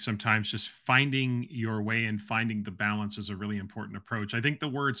think sometimes just finding your way and finding the balance is a really important approach. I think the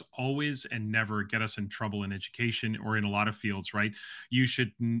words always and never get us in trouble in education or in a lot of fields, right? You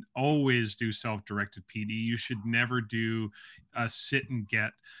should always do self-directed PD. You should never do sit and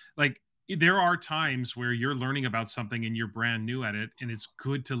get, like, there are times where you're learning about something and you're brand new at it, and it's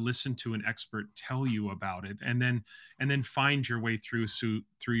good to listen to an expert tell you about it, and then find your way through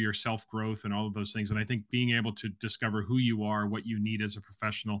your self growth and all of those things. And I think being able to discover who you are, what you need as a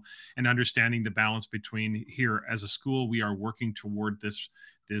professional, and understanding the balance between, here as a school, we are working toward this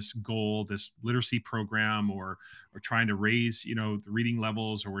goal, this literacy program, or trying to raise, the reading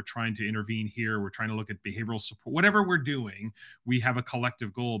levels, or we're trying to intervene here, we're trying to look at behavioral support, whatever we're doing, we have a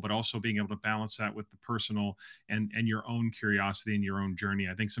collective goal, but also being able to balance that with the personal and your own curiosity and your own journey.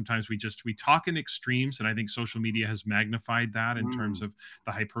 I think sometimes we talk in extremes, and I think social media has magnified that in terms of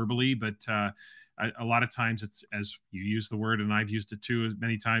the hyperbole, but a lot of times it's, as you use the word, and I've used it too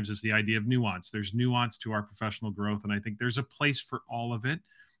many times, is the idea of nuance. There's nuance to our professional growth, and I think there's a place for all of it.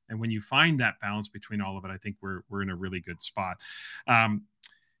 And when you find that balance between all of it, I think we're in a really good spot. I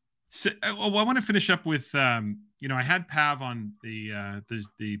want to finish up with, I had Pav on the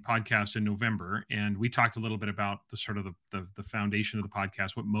podcast in November, and we talked a little bit about the sort of the foundation of the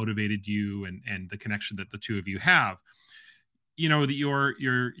podcast, what motivated you, and the connection that the two of you have. That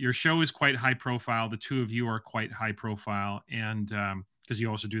your show is quite high profile. The two of you are quite high profile, and because you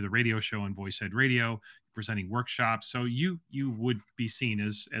also do the radio show on Voice Ed Radio, presenting workshops, so you would be seen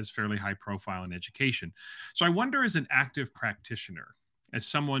as fairly high profile in education. So I wonder, as an active practitioner, as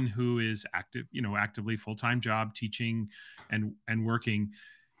someone who is actively full-time job teaching and working,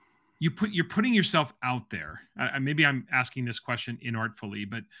 you're putting yourself out there. Maybe I'm asking this question inartfully,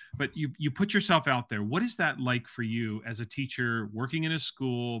 but you put yourself out there. What is that like for you as a teacher working in a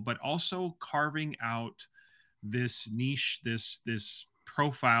school, but also carving out this niche, this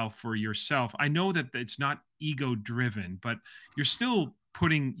profile for yourself? I know that it's not ego driven, but you're still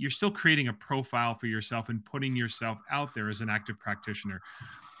you're still creating a profile for yourself and putting yourself out there as an active practitioner.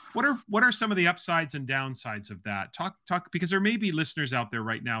 What are some of the upsides and downsides of that? Talk, because there may be listeners out there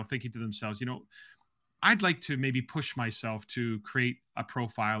right now thinking to themselves, I'd like to maybe push myself to create a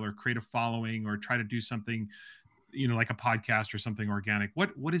profile or create a following or try to do something, like a podcast or something organic.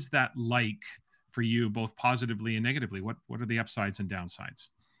 What is that like for you, both positively and negatively? What are the upsides and downsides?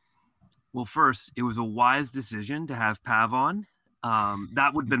 Well, first, it was a wise decision to have Pav on.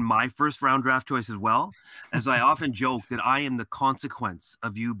 That would have been my first round draft choice as well. As I often joke that I am the consequence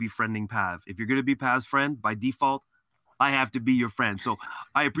of you befriending Pav. If you're going to be Pav's friend, by default, I have to be your friend. So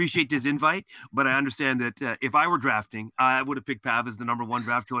I appreciate this invite, but I understand that if I were drafting, I would have picked Pav as the number one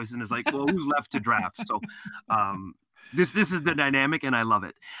draft choice. And it's like, well, who's left to draft? So this is the dynamic, and I love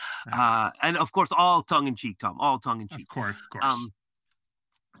it. And of course, all tongue in cheek, Tom, all tongue in cheek. Of course.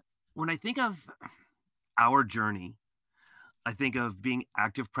 When I think of our journey, I think of being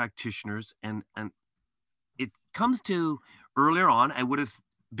active practitioners, and it comes to earlier on, I would have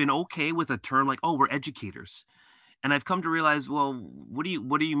been okay with a term like, oh, we're educators. And I've come to realize, well, what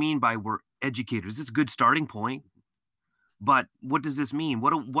do you mean by we're educators? It's a good starting point, but what does this mean?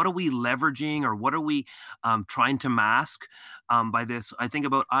 What are we leveraging, or what are we trying to mask by this? I think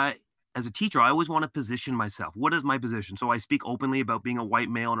about, as a teacher, I always want to position myself. What is my position? So I speak openly about being a white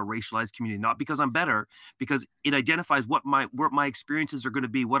male in a racialized community, not because I'm better, because it identifies what my experiences are going to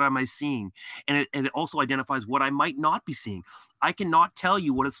be. What am I seeing? And it also identifies what I might not be seeing. I cannot tell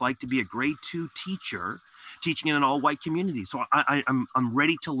you what it's like to be a grade 2 teacher teaching in an all-white community. So I'm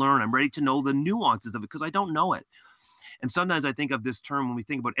ready to learn. I'm ready to know the nuances of it because I don't know it. And sometimes I think of this term when we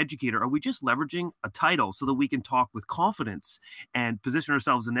think about educator, are we just leveraging a title so that we can talk with confidence and position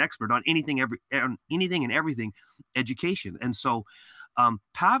ourselves as an expert on anything and everything education? And so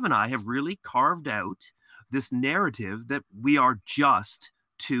Pav and I have really carved out this narrative that we are just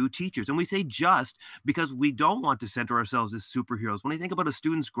 2 teachers. And we say just because we don't want to center ourselves as superheroes. When I think about a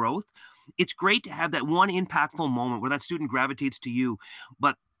student's growth, it's great to have that one impactful moment where that student gravitates to you.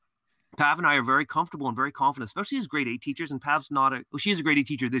 But Pav and I are very comfortable and very confident, especially as grade 8 teachers. And Pav's she's a grade 8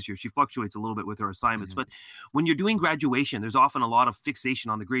 teacher this year. She fluctuates a little bit with her assignments. But when you're doing graduation, there's often a lot of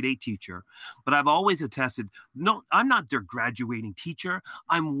fixation on the grade 8 teacher. But I've always attested, no, I'm not their graduating teacher.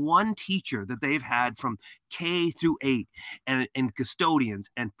 I'm one teacher that they've had from K through 8, and custodians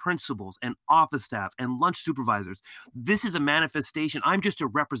and principals and office staff and lunch supervisors. This is a manifestation. I'm just a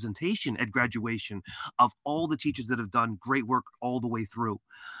representation at graduation of all the teachers that have done great work all the way through.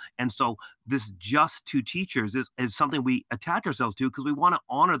 And so this just 2 teachers is something we attach ourselves to because we want to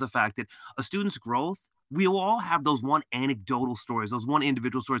honor the fact that a student's growth, we will all have those one anecdotal stories, those one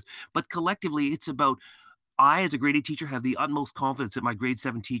individual stories, but collectively it's about, I, as a grade 8 teacher, have the utmost confidence that my grade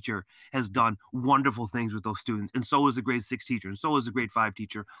 7 teacher has done wonderful things with those students. And so is the grade 6 teacher. And so is the grade 5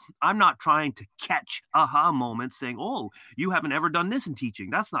 teacher. I'm not trying to catch aha moments saying, oh, you haven't ever done this in teaching.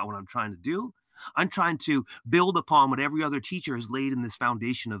 That's not what I'm trying to do. I'm trying to build upon what every other teacher has laid in this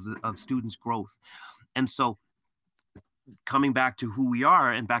foundation of students' growth. And so coming back to who we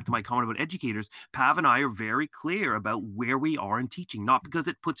are and back to my comment about educators, Pav and I are very clear about where we are in teaching, not because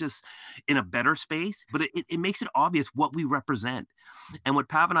it puts us in a better space, but it makes it obvious what we represent. And what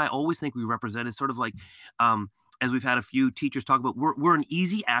Pav and I always think we represent is sort of like, as we've had a few teachers talk about, we're an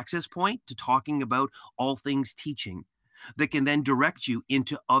easy access point to talking about all things teaching that can then direct you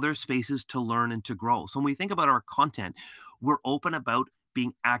into other spaces to learn and to grow. So when we think about our content, we're open about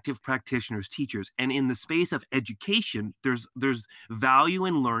being active practitioners, teachers. And in the space of education, there's value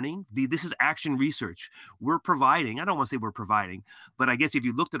in learning. This is action research. We're providing, I don't want to say we're providing, but I guess if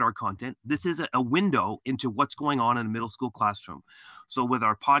you looked at our content, this is a window into what's going on in a middle school classroom. So with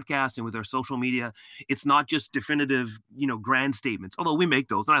our podcast and with our social media, it's not just definitive, grand statements, although we make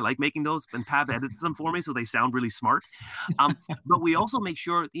those and I like making those, and Pav edits them for me so they sound really smart. But we also make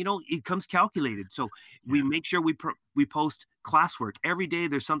sure, it comes calculated. So we make sure we post classwork every day.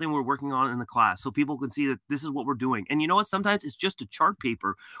 There's something we're working on in the class so people can see that this is what we're doing. And you know what? Sometimes it's just a chart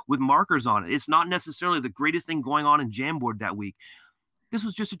paper with markers on it. It's not necessarily the greatest thing going on in Jamboard that week. This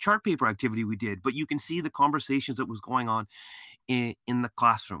was just a chart paper activity we did, but you can see the conversations that was going on in the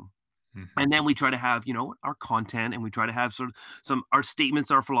classroom. Mm-hmm. And then we try to have, our content, and we try to have sort of our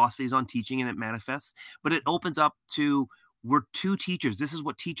statements, our philosophies on teaching, and it manifests, but it opens up to, we're 2 teachers. This is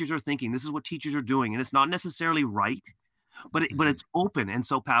what teachers are thinking. This is what teachers are doing. And it's not necessarily right, but it's open. And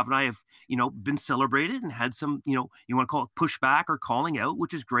so Pav and I have, been celebrated and had some, you want to call it pushback or calling out,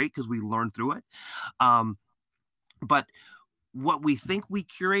 which is great because we learned through it. But what we think we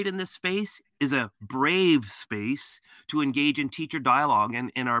curate in this space is a brave space to engage in teacher dialogue.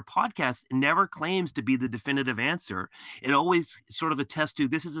 And our podcast never claims to be the definitive answer. It always sort of attests to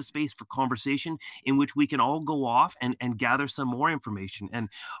this is a space for conversation in which we can all go off and gather some more information. And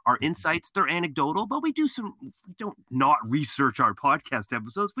our insights, they're anecdotal, but we don't not research our podcast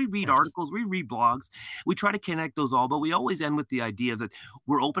episodes. We read articles, we read blogs, we try to connect those all, but we always end with the idea that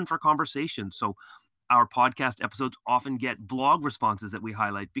we're open for conversation. So our podcast episodes often get blog responses that we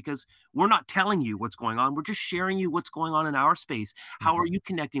highlight because we're not telling you what's going on. We're just sharing you what's going on in our space. How are you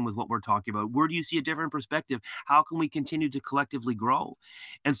connecting with what we're talking about? Where do you see a different perspective? How can we continue to collectively grow?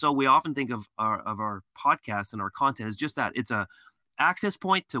 And so we often think of our podcast and our content as just that. It's a access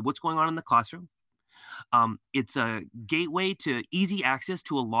point to what's going on in the classroom. It's a gateway to easy access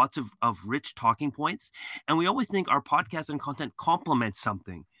to lots of rich talking points. And we always think our podcast and content complements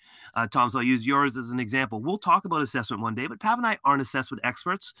something. Tom, so I'll use yours as an example. We'll talk about assessment one day, but Pav and I aren't assessment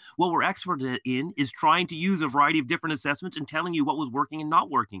experts. What we're expert in is trying to use a variety of different assessments and telling you what was working and not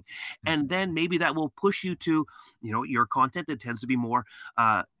working. And then maybe that will push you to, your content that tends to be more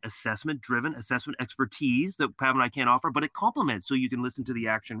assessment-driven, assessment expertise that Pav and I can't offer, but it complements. So you can listen to the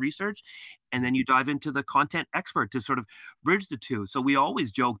action research, and then you dive into the content expert to sort of bridge the two. So we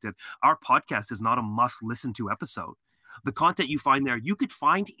always joke that our podcast is not a must-listen-to episode. The content you find there, you could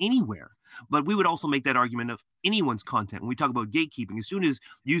find anywhere. But we would also make that argument of anyone's content. When we talk about gatekeeping, as soon as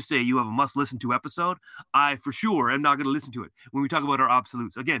you say you have a must listen to episode, I for sure am not going to listen to it. When we talk about our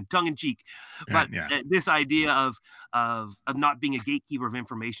absolutes, again, tongue in cheek. But this idea of not being a gatekeeper of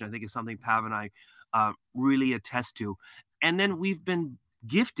information, I think is something Pav and I really attest to. And then we've been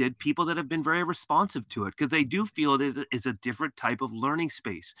gifted people that have been very responsive to it because they do feel it is a different type of learning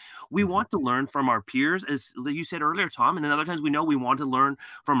space. We want to learn from our peers, as you said earlier, Tom, and then other times we know we want to learn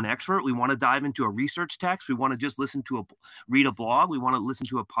from an expert. We want to dive into a research text. We want to just read a blog. We want to listen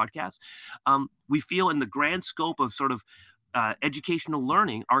to a podcast. We feel in the grand scope of sort of educational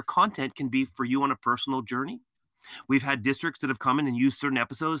learning, our content can be for you on a personal journey. We've had districts that have come in and used certain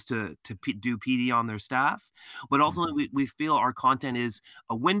episodes to do PD on their staff. But ultimately, we feel our content is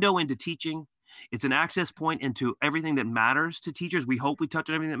a window into teaching. It's an access point into everything that matters to teachers. We hope we touch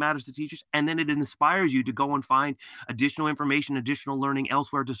on everything that matters to teachers. And then it inspires you to go and find additional information, additional learning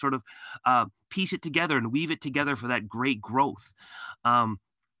elsewhere to sort of piece it together and weave it together for that great growth.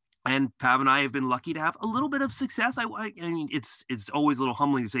 And Pav and I have been lucky to have a little bit of success. I mean, it's always a little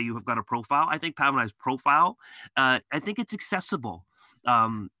humbling to say you have got a profile. I think Pav and I's profile, I think it's accessible.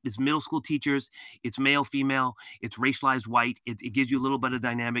 It's middle school teachers, it's male, female, it's racialized white. It gives you a little bit of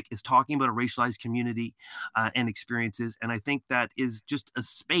dynamic. It's talking about a racialized community and experiences. And I think that is just a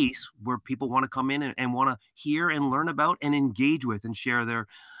space where people want to come in and want to hear and learn about and engage with and share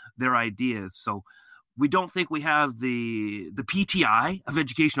their ideas. So we don't think we have the PTI of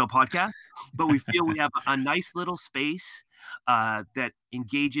educational podcasts, but we feel we have a nice little space that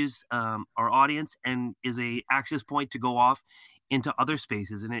engages our audience and is a access point to go off into other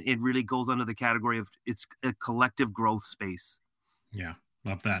spaces. And it really goes under the category of it's a collective growth space. Yeah.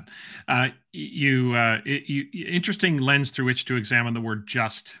 Love that. Interesting lens through which to examine the word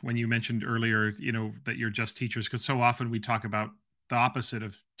just when you mentioned earlier, that you're just teachers, because so often we talk about the opposite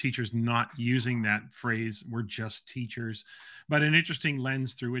of teachers not using that phrase. We're just teachers, but an interesting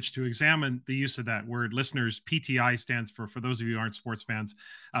lens through which to examine the use of that word. Listeners, PTI stands for those of you who aren't sports fans,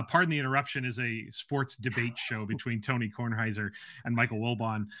 Pardon the Interruption is a sports debate show between Tony Kornheiser and Michael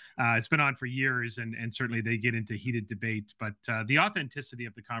Wilbon. It's been on for years, and certainly they get into heated debate, but the authenticity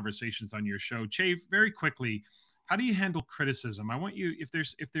of the conversations on your show. Che, very quickly, how do you handle criticism? I want you, if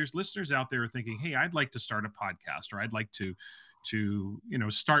there's listeners out there thinking, hey, I'd like to start a podcast, or I'd like to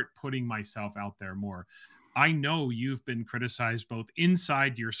start putting myself out there more. I know you've been criticized both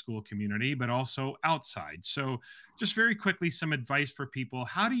inside your school community, but also outside. So just very quickly, some advice for people.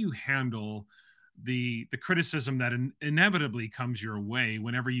 How do you handle the criticism that inevitably comes your way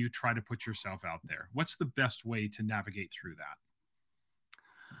whenever you try to put yourself out there? What's the best way to navigate through that?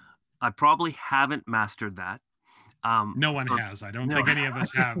 I probably haven't mastered that. No one has. I don't think any of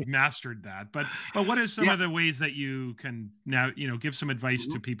us have mastered that. But what is some of the ways that you can now, give some advice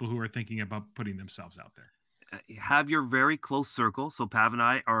to people who are thinking about putting themselves out there? Have your very close circle. So Pav and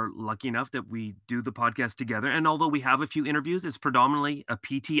I are lucky enough that we do the podcast together. And although we have a few interviews, it's predominantly a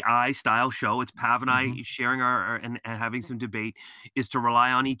PTI style show. It's Pav and I sharing our and having some debate, is to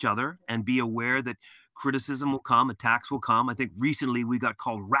rely on each other and be aware that criticism will come, attacks will come. I think recently we got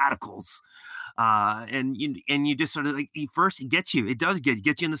called radicals. And you just sort of first it gets you. It does get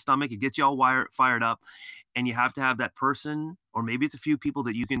you in the stomach. It gets you all fired up. And you have to have that person, or maybe it's a few people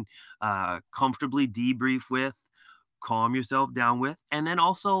that you can comfortably debrief with, calm yourself down with. And then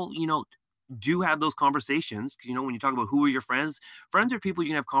also, do have those conversations. When you talk about who are your friends are people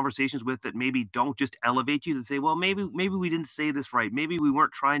you can have conversations with that maybe don't just elevate you, to say, well, maybe we didn't say this right, maybe we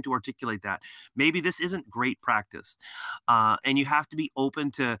weren't trying to articulate that, maybe this isn't great practice, and you have to be open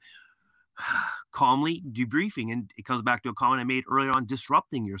to calmly debriefing. And it comes back to a comment I made earlier on,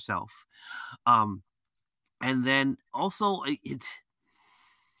 disrupting yourself. And then also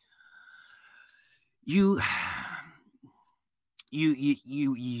you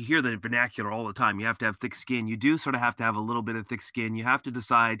hear the vernacular all the time. You have to have thick skin. You do sort of have to have a little bit of thick skin. You have to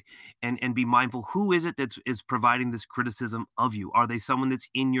decide and be mindful, who is it is providing this criticism of you? Are they someone that's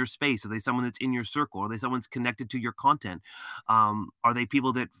in your space? Are they someone that's in your circle? Are they someone that's connected to your content? Are they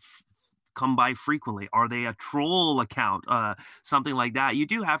people that come by frequently? Are they a troll account? Something like that.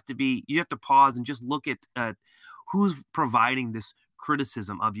 You have to pause and just look at who's providing this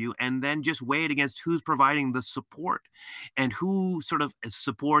criticism of you, and then just weigh it against who's providing the support, and who sort of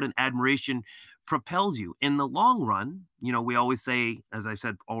support and admiration propels you in the long run. We always say, as I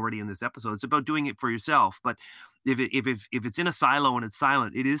said already in this episode, it's about doing it for yourself. But if it's in a silo and it's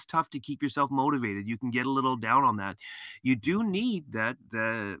silent, it is tough to keep yourself motivated. You can get a little down on that. You do need the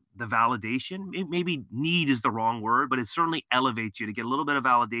validation. Maybe need is the wrong word, but it certainly elevates you to get a little bit of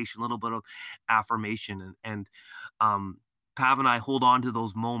validation, a little bit of affirmation. And Pav and I hold on to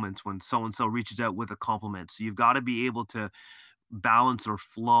those moments when so-and-so reaches out with a compliment. So you've got to be able to balance or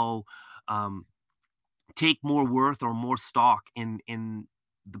flow, take more worth or more stock in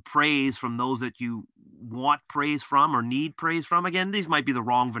the praise from those that you want praise from or need praise from. Again, these might be the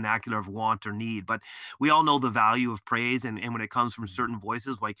wrong vernacular of want or need, but we all know the value of praise. And when it comes from certain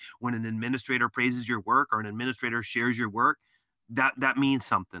voices, like when an administrator praises your work or an administrator shares your work, that means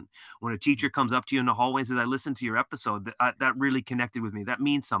something. When a teacher comes up to you in the hallway and says, I listened to your episode, that really connected with me, that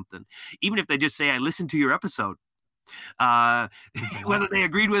means something. Even if they just say, I listened to your episode, whether they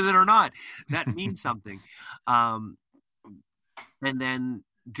agreed with it or not, that means something. And then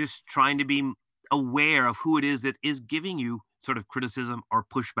just trying to be aware of who it is that is giving you sort of criticism or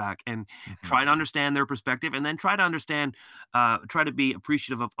pushback, and try to understand their perspective, and then try to be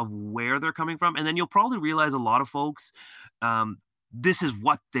appreciative of where they're coming from. And then you'll probably realize a lot of folks, this is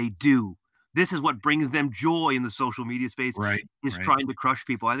what they do. This is what brings them joy in the social media space, right? Trying to crush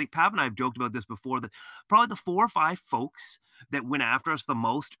people. I think Pav and I have joked about this before, that probably the 4 or 5 folks that went after us the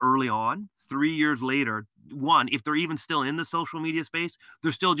most early on, 3 years later, one, if they're even still in the social media space,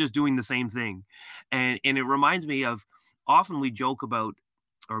 they're still just doing the same thing. And it reminds me of, often we joke about,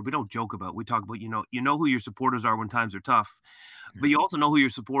 or we don't joke about, we talk about, you know who your supporters are when times are tough, but you also know who your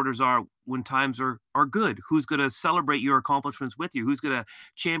supporters are when times are good. Who's going to celebrate your accomplishments with you? Who's going to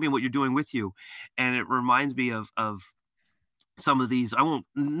champion what you're doing with you? And it reminds me of some of these.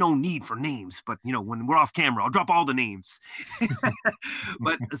 No need for names, but when we're off camera, I'll drop all the names.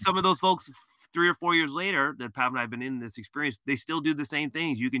 But some of those folks, 3 or 4 years later, that Pav and I have been in this experience, they still do the same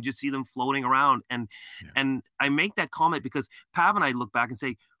things. You can just see them floating around. And I make that comment because Pav and I look back and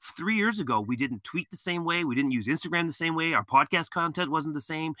say, 3 years ago, we didn't tweet the same way. We didn't use Instagram the same way. Our podcast content wasn't the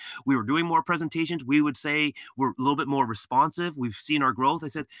same. We were doing more presentations. We would say we're a little bit more responsive. We've seen our growth. I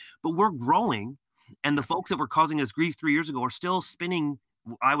said, but we're growing. And the folks that were causing us grief 3 years ago are still spinning,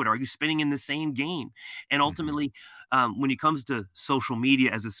 I would argue, spinning in the same game. And ultimately, when it comes to social media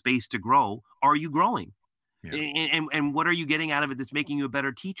as a space to grow, are you growing? Yeah. And what are you getting out of it that's making you a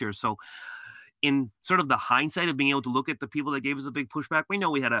better teacher? So in sort of the hindsight of being able to look at the people that gave us a big pushback, we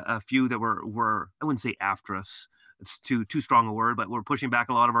know we had a few that were, I wouldn't say after us, it's too strong a word, but we're pushing back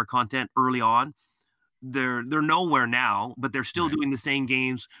a lot of our content early on. They're nowhere now, but they're still doing the same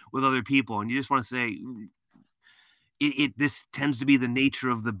games with other people. And you just want to say, this tends to be the nature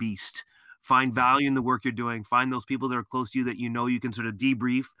of the beast. Find value in the work you're doing. Find those people that are close to you that you can sort of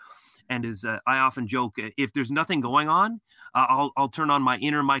debrief. And as I often joke, if there's nothing going on, I'll turn on my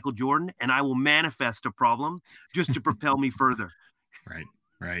inner Michael Jordan and I will manifest a problem just to propel me further. Right.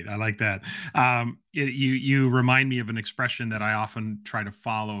 I like that. You remind me of an expression that I often try to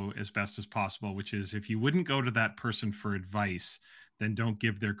follow as best as possible, which is, if you wouldn't go to that person for advice, then don't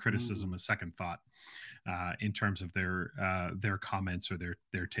give their criticism a second thought. In terms of their comments or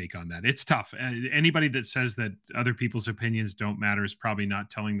their take on that. It's tough. Anybody that says that other people's opinions don't matter is probably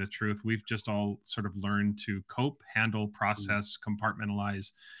not telling the truth. We've just all sort of learned to cope, handle, process,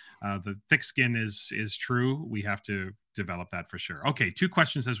 compartmentalize. The thick skin is true. We have to develop that for sure. Okay, 2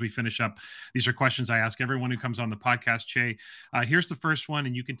 questions as we finish up. These are questions I ask everyone who comes on the podcast, Che. Here's the first one,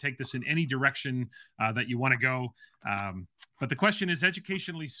 and you can take this in any direction that you want to go. But the question is,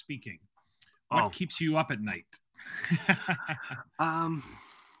 educationally speaking, what keeps you up at night?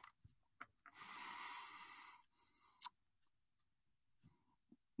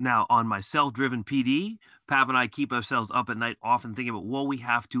 Now, on my self-driven PD, Pav and I keep ourselves up at night, often thinking about what we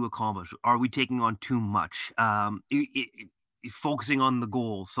have to accomplish. Are we taking on too much? Focusing on the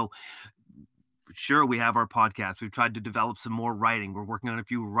goals. So, sure, we have our podcast. We've tried to develop some more writing. We're working on a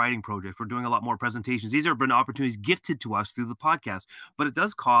few writing projects. We're doing a lot more presentations. These have been opportunities gifted to us through the podcast, but it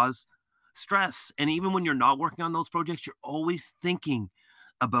does cause stress. And even when you're not working on those projects, you're always thinking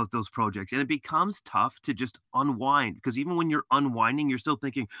about those projects, and it becomes tough to just unwind, because even when you're unwinding, you're still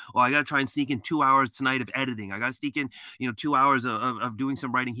thinking, oh, I got to try and sneak in 2 hours tonight of editing. I got to sneak in 2 hours of doing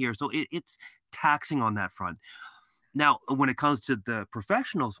some writing here. So it's taxing on that front. Now, when it comes to the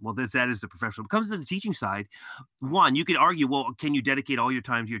professionals, well, that is the professional. When it comes to the teaching side, one, you could argue, well, can you dedicate all your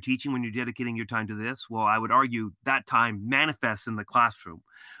time to your teaching when you're dedicating your time to this? Well, I would argue that time manifests in the classroom.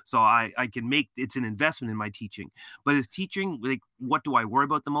 So I can make, it's an investment in my teaching. But as teaching, like, what do I worry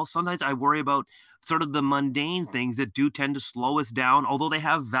about the most? Sometimes I worry about sort of the mundane things that do tend to slow us down, although they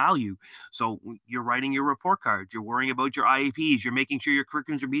have value. So you're writing your report cards, you're worrying about your IEPs, you're making sure your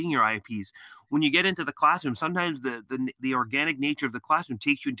curriculums are meeting your IEPs. When you get into the classroom, sometimes the organic nature of the classroom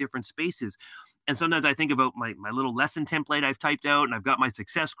takes you in different spaces. And sometimes I think about my little lesson template I've typed out, and I've got my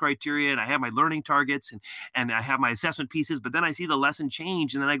success criteria, and I have my learning targets, and I have my assessment pieces, but then I see the lesson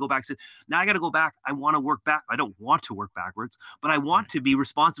change, and then I go back and say, now I got to go back. I want to work back. I don't want to work backwards, but I want to be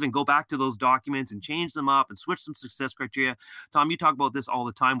responsive and go back to those documents and change them up and switch some success criteria. Tom, you talk about this all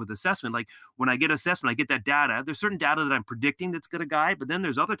the time with assessment. Like, when I get assessment, I get that data. There's certain data that I'm predicting that's going to guide, but then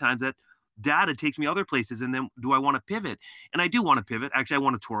there's other times that data takes me other places. And then do I want to pivot? And I do want to pivot. Actually, I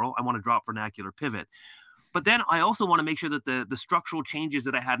want to twirl. I want to drop vernacular pivot. But then I also want to make sure that the structural changes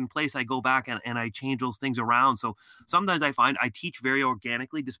that I had in place, I go back and I change those things around. So sometimes I find I teach very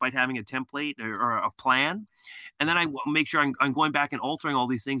organically despite having a template or a plan. And then I make sure I'm going back and altering all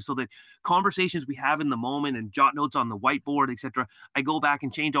these things so that conversations we have in the moment and jot notes on the whiteboard, etc., I go back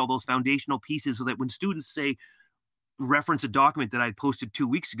and change all those foundational pieces so that when students say, reference a document that I posted 2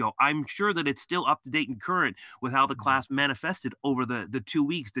 weeks ago, I'm sure that it's still up to date and current with how the class manifested over the 2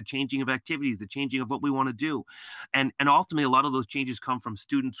 weeks, the changing of activities, the changing of what we want to do. And ultimately, a lot of those changes come from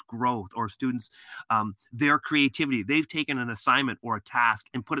students' growth or students, their creativity. They've taken an assignment or a task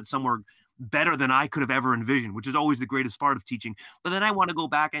and put it somewhere better than I could have ever envisioned, which is always the greatest part of teaching. But then I want to go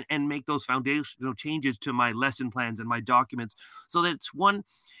back and make those foundational changes to my lesson plans and my documents so that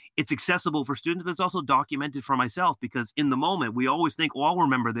it's accessible for students, but it's also documented for myself, because in the moment we always think, oh, I'll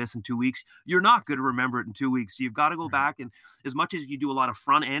remember this in 2 weeks. You're not going to remember it in 2 weeks. So you've got to go back, and as much as you do a lot of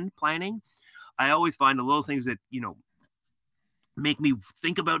front end planning, I always find the little things that, make me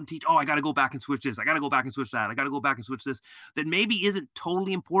think about and teach. Oh, I got to go back and switch this. I got to go back and switch that. I got to go back and switch this. That maybe isn't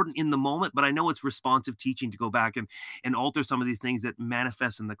totally important in the moment, but I know it's responsive teaching to go back and alter some of these things that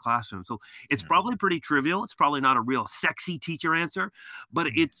manifest in the classroom. So it's probably pretty trivial. It's probably not a real sexy teacher answer, but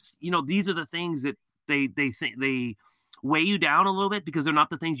it's, these are the things that they think they weigh you down a little bit, because they're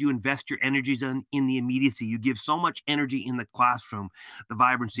not the things you invest your energies in the immediacy. You give so much energy in the classroom, the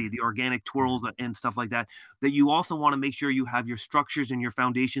vibrancy, the organic twirls and stuff like that, that you also want to make sure you have your structures and your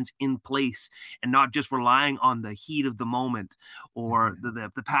foundations in place and not just relying on the heat of the moment or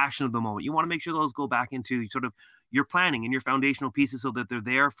the passion of the moment. You want to make sure those go back into sort of your planning and your foundational pieces so that they're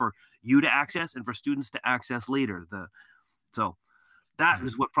there for you to access and for students to access later. So that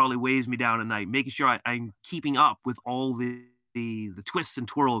is what probably weighs me down at night, making sure I'm keeping up with all the twists and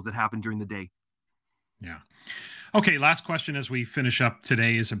twirls that happen during the day. Yeah. Okay. Last question as we finish up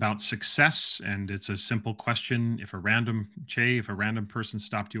today is about success. And it's a simple question. If a random person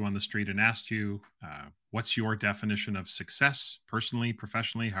stopped you on the street and asked you, what's your definition of success, personally,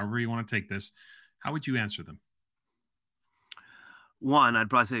 professionally, however you want to take this, how would you answer them? One, I'd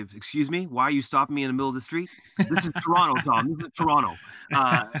probably say, excuse me, why are you stopping me in the middle of the street? This is Toronto, Tom. This is Toronto.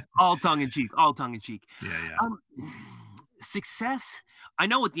 All tongue in cheek, all tongue in cheek. Yeah. Success, I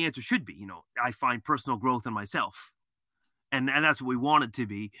know what the answer should be. I find personal growth in myself. And that's what we want it to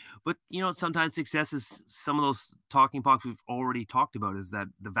be. But, sometimes success is some of those talking points we've already talked about, is that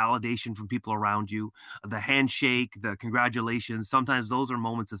the validation from people around you, the handshake, the congratulations. Sometimes those are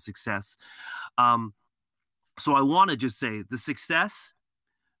moments of success. So I want to just say the success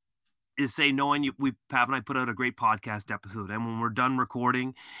is, knowing Pav and I put out a great podcast episode, and when we're done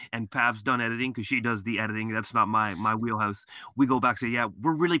recording and Pav's done editing, because she does the editing, that's not my wheelhouse, we go back and say, yeah,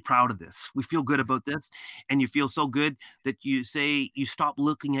 we're really proud of this. We feel good about this. And you feel so good that you say you stop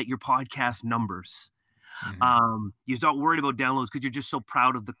looking at your podcast numbers. You start worried about downloads because you're just so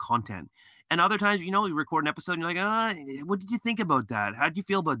proud of the content. And other times, you record an episode and you're like, what did you think about that? How did you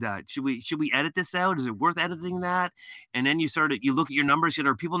feel about that? Should we edit this out? Is it worth editing that? And then you look at your numbers.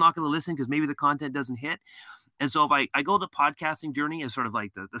 Are people not going to listen because maybe the content doesn't hit? And so if I go the podcasting journey as sort of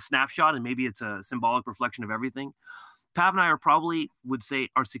like the snapshot, and maybe it's a symbolic reflection of everything, Pav and I are probably would say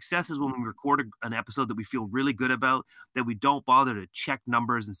our success is when we record an episode that we feel really good about, that we don't bother to check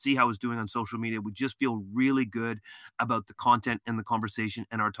numbers and see how it's doing on social media. We just feel really good about the content and the conversation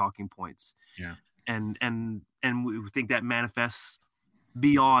and our talking points. Yeah. And we think that manifests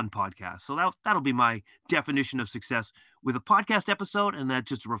beyond podcasts. So that'll be my definition of success with a podcast episode, and that's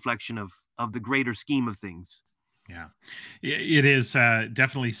just a reflection of the greater scheme of things. Yeah, it is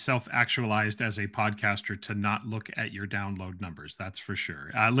definitely self-actualized as a podcaster to not look at your download numbers. That's for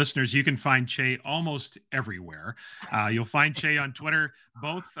sure. Listeners, you can find Che almost everywhere. You'll find Che on Twitter,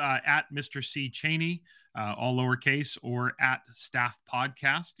 both at Mr. C. Cheney, all lowercase, or at Staff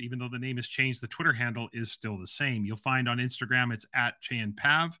Podcast. Even though the name has changed, the Twitter handle is still the same. You'll find on Instagram, it's at Che and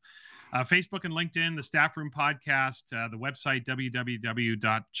Pav. Facebook and LinkedIn, the Staff Room Podcast, the website,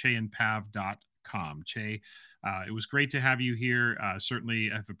 www.cheandpav.com. Che, it was great to have you here.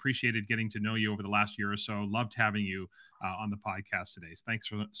 Certainly, I've appreciated getting to know you over the last year or so. Loved having you on the podcast today. Thanks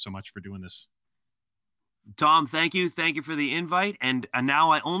so much for doing this. Tom, thank you. Thank you for the invite. And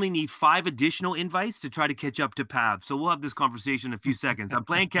now I only need 5 additional invites to try to catch up to Pav. So we'll have this conversation in a few seconds. I'm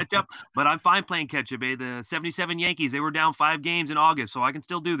playing catch up, but I'm fine playing catch up. The 77 Yankees, they were down 5 games in August, so I can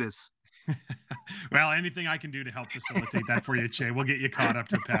still do this. Well, anything I can do to help facilitate that for you, Che, we'll get you caught up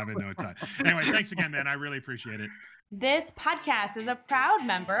to Pav in no time. Anyway, thanks again, man. I really appreciate it. This podcast is a proud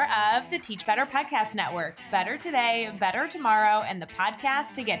member of the Teach Better Podcast Network. Better today, better tomorrow, and the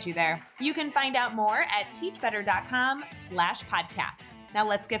podcast to get you there. You can find out more at teachbetter.com/podcasts. Now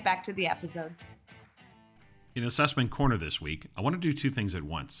let's get back to the episode. In Assessment Corner this week, I want to do 2 things at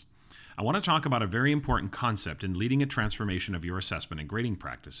once. I want to talk about a very important concept in leading a transformation of your assessment and grading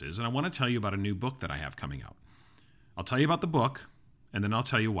practices, and I want to tell you about a new book that I have coming out. I'll tell you about the book, and then I'll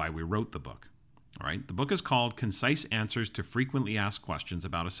tell you why we wrote the book. All right, the book is called Concise Answers to Frequently Asked Questions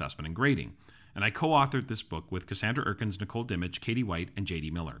About Assessment and Grading, and I co-authored this book with Cassandra Erkins, Nicole Dimich, Katie White, and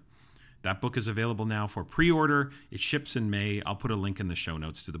J.D. Miller. That book is available now for pre-order. It ships in May. I'll put a link in the show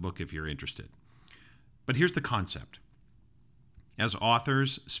notes to the book if you're interested. But here's the concept. As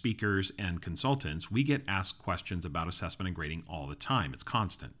authors, speakers, and consultants, we get asked questions about assessment and grading all the time. It's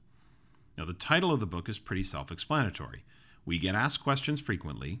constant. Now, the title of the book is pretty self-explanatory. We get asked questions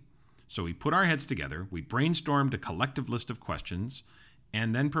frequently, so we put our heads together, we brainstormed a collective list of questions,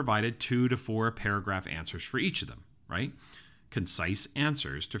 and then provided 2 to 4 paragraph answers for each of them, right? Concise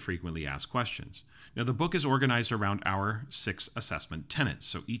answers to frequently asked questions. Now, the book is organized around our 6 assessment tenets.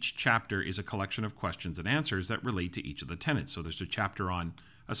 So each chapter is a collection of questions and answers that relate to each of the tenets. So there's a chapter on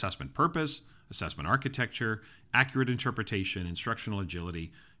assessment purpose, assessment architecture, accurate interpretation, instructional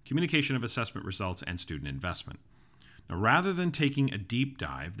agility, communication of assessment results, and student investment. Now, rather than taking a deep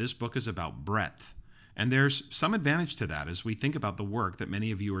dive, this book is about breadth. And there's some advantage to that as we think about the work that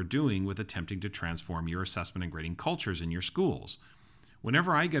many of you are doing with attempting to transform your assessment and grading cultures in your schools.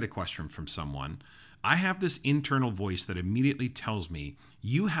 Whenever I get a question from someone, I have this internal voice that immediately tells me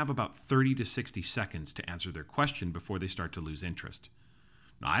you have about 30 to 60 seconds to answer their question before they start to lose interest.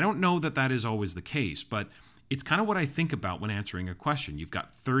 Now, I don't know that that is always the case, but it's kind of what I think about when answering a question. You've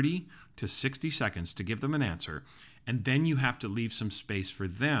got 30 to 60 seconds to give them an answer, and then you have to leave some space for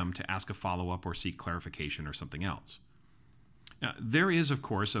them to ask a follow-up or seek clarification or something else. Now, there is, of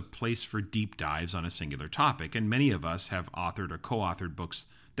course, a place for deep dives on a singular topic, and many of us have authored or co-authored books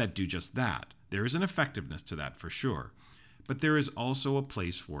that do just that. There is an effectiveness to that for sure, but there is also a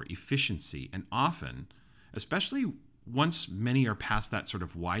place for efficiency, and often, especially once many are past that sort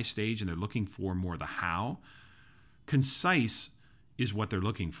of why stage and they're looking for more the how, concise is what they're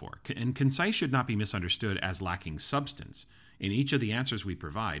looking for. And concise should not be misunderstood as lacking substance. In each of the answers we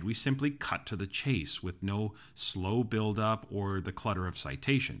provide, we simply cut to the chase with no slow build-up or the clutter of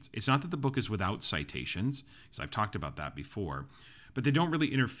citations. It's not that the book is without citations, because I've talked about that before, but they don't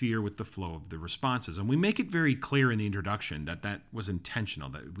really interfere with the flow of the responses. And we make it very clear in the introduction that that was intentional,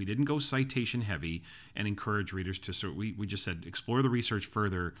 that we didn't go citation heavy and encourage readers to, we just said, explore the research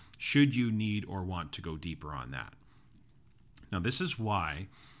further should you need or want to go deeper on that. Now, this is why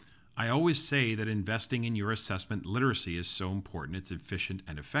I always say that investing in your assessment literacy is so important. It's efficient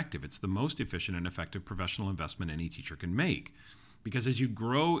and effective. It's the most efficient and effective professional investment any teacher can make. Because as you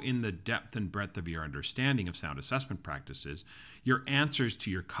grow in the depth and breadth of your understanding of sound assessment practices, your answers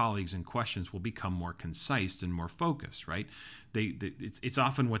to your colleagues and questions will become more concise and more focused, right? It's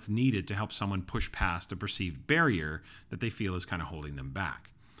often what's needed to help someone push past a perceived barrier that they feel is kind of holding them back.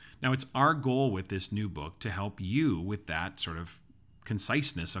 Now, it's our goal with this new book to help you with that sort of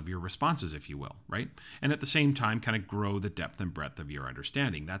conciseness of your responses, if you will, right? And at the same time, kind of grow the depth and breadth of your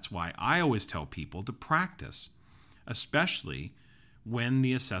understanding. That's why I always tell people to practice, especially when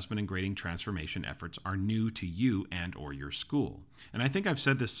the assessment and grading transformation efforts are new to you and or your school. And I think I've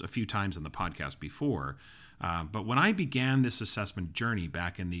said this a few times in the podcast before, but when I began this assessment journey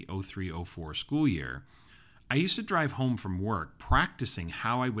back in the 03-04 school year, I used to drive home from work practicing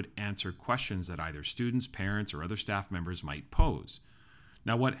how I would answer questions that either students, parents, or other staff members might pose.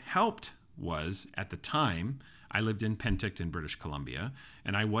 Now, what helped was, at the time, I lived in Penticton, British Columbia,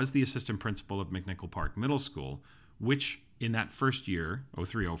 and I was the assistant principal of McNichol Park Middle School, which in that first year,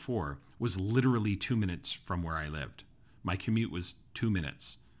 03-04, was literally 2 minutes from where I lived. My commute was 2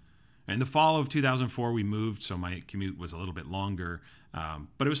 minutes. In the fall of 2004, we moved, so my commute was a little bit longer,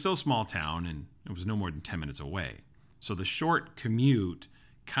 but it was still a small town, and it was no more than 10 minutes away. So the short commute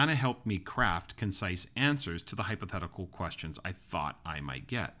kind of helped me craft concise answers to the hypothetical questions I thought I might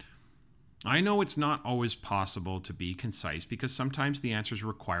get. I know it's not always possible to be concise because sometimes the answers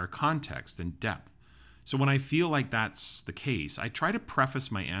require context and depth. So when I feel like that's the case, I try to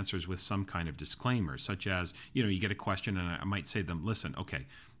preface my answers with some kind of disclaimer, such as, you get a question and I might say to them, listen, okay,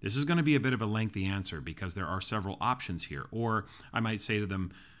 this is going to be a bit of a lengthy answer because there are several options here. Or I might say to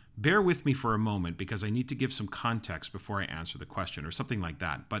them, bear with me for a moment because I need to give some context before I answer the question, or something like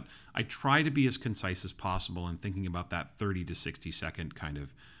that. But I try to be as concise as possible in thinking about that 30 to 60 second kind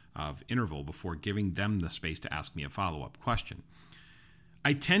of interval before giving them the space to ask me a follow-up question.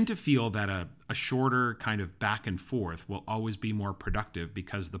 I tend to feel that a shorter kind of back and forth will always be more productive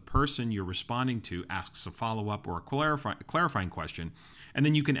because the person you're responding to asks a follow-up or a clarifying question, and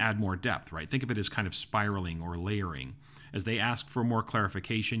then you can add more depth, right? Think of it as kind of spiraling or layering. As they ask for more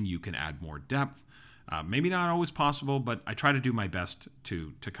clarification, you can add more depth. Maybe not always possible, but I try to do my best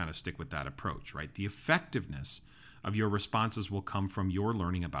to kind of stick with that approach, right? The effectiveness of your responses will come from your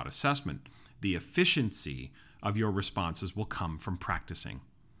learning about assessment. The efficiency of your responses will come from practicing.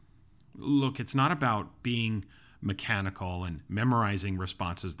 Look, it's not about being mechanical and memorizing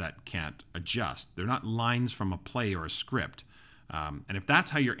responses that can't adjust. They're not lines from a play or a script. And if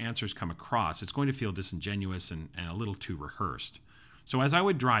that's how your answers come across, it's going to feel disingenuous and a little too rehearsed. So as I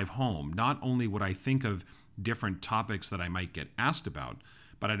would drive home, not only would I think of different topics that I might get asked about,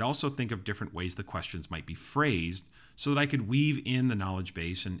 but I'd also think of different ways the questions might be phrased so that I could weave in the knowledge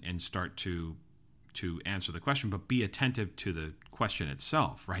base and start to answer the question, but be attentive to the question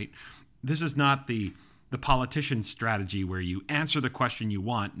itself, right? This is not the politician strategy where you answer the question you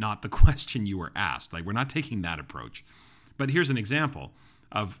want, not the question you were asked. Like, we're not taking that approach. But here's an example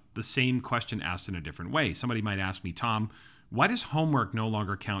of the same question asked in a different way. Somebody might ask me, Tom, why does homework no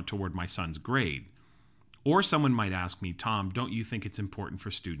longer count toward my son's grade? Or someone might ask me, Tom, don't you think it's important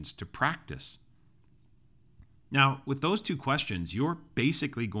for students to practice? Now, with those two questions, you're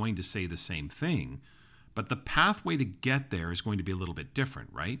basically going to say the same thing, but the pathway to get there is going to be a little bit different,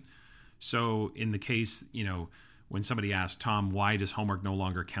 right? So in the case, when somebody asks, Tom, why does homework no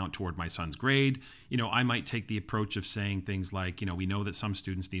longer count toward my son's grade? I might take the approach of saying things like, we know that some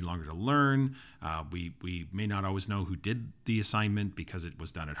students need longer to learn. We may not always know who did the assignment because it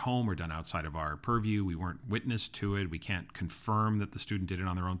was done at home or done outside of our purview. We weren't witness to it. We can't confirm that the student did it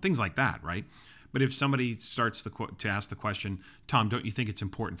on their own, things like that, right? But if somebody starts to ask the question, Tom, don't you think it's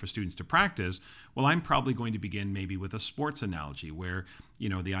important for students to practice? Well, I'm probably going to begin maybe with a sports analogy where,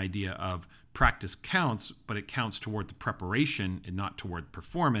 the idea of practice counts, but it counts toward the preparation and not toward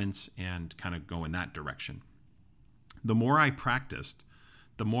performance, and kind of go in that direction. The more I practiced,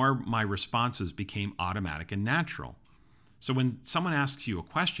 the more my responses became automatic and natural. So when someone asks you a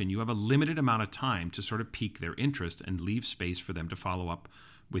question, you have a limited amount of time to sort of pique their interest and leave space for them to follow up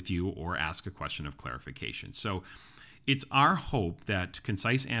with you or ask a question of clarification. So it's our hope that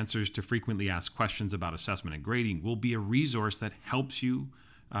concise answers to frequently asked questions about assessment and grading will be a resource that helps you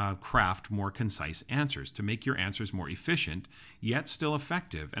craft more concise answers to make your answers more efficient, yet still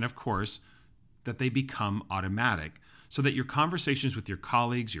effective. And of course, that they become automatic so that your conversations with your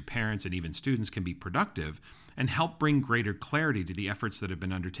colleagues, your parents, and even students can be productive and help bring greater clarity to the efforts that have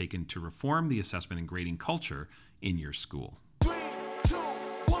been undertaken to reform the assessment and grading culture in your school. 3, 2,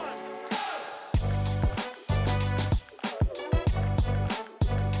 1.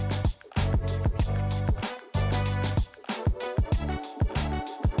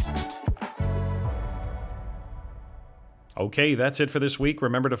 Okay, that's it for this week.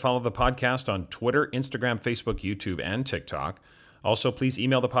 Remember to follow the podcast on Twitter, Instagram, Facebook, YouTube, and TikTok. Also, please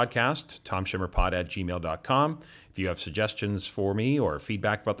email the podcast, tomshimmerpod@gmail.com. If you have suggestions for me or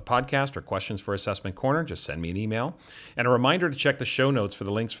feedback about the podcast or questions for Assessment Corner, just send me an email. And a reminder to check the show notes for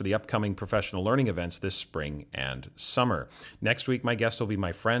the links for the upcoming professional learning events this spring and summer. Next week, my guest will be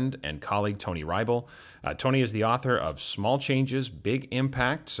my friend and colleague, Tony Reibel. Tony is the author of Small Changes, Big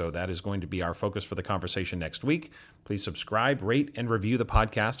Impact, so that is going to be our focus for the conversation next week. Please subscribe, rate, and review the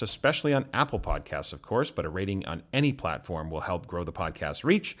podcast, especially on Apple Podcasts, of course, but a rating on any platform will help grow the podcast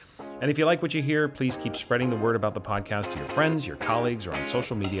reach. And if you like what you hear, please keep spreading the word about the podcast to your friends, your colleagues, or on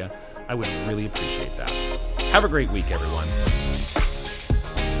social media. I would really appreciate that. Have a great week, everyone.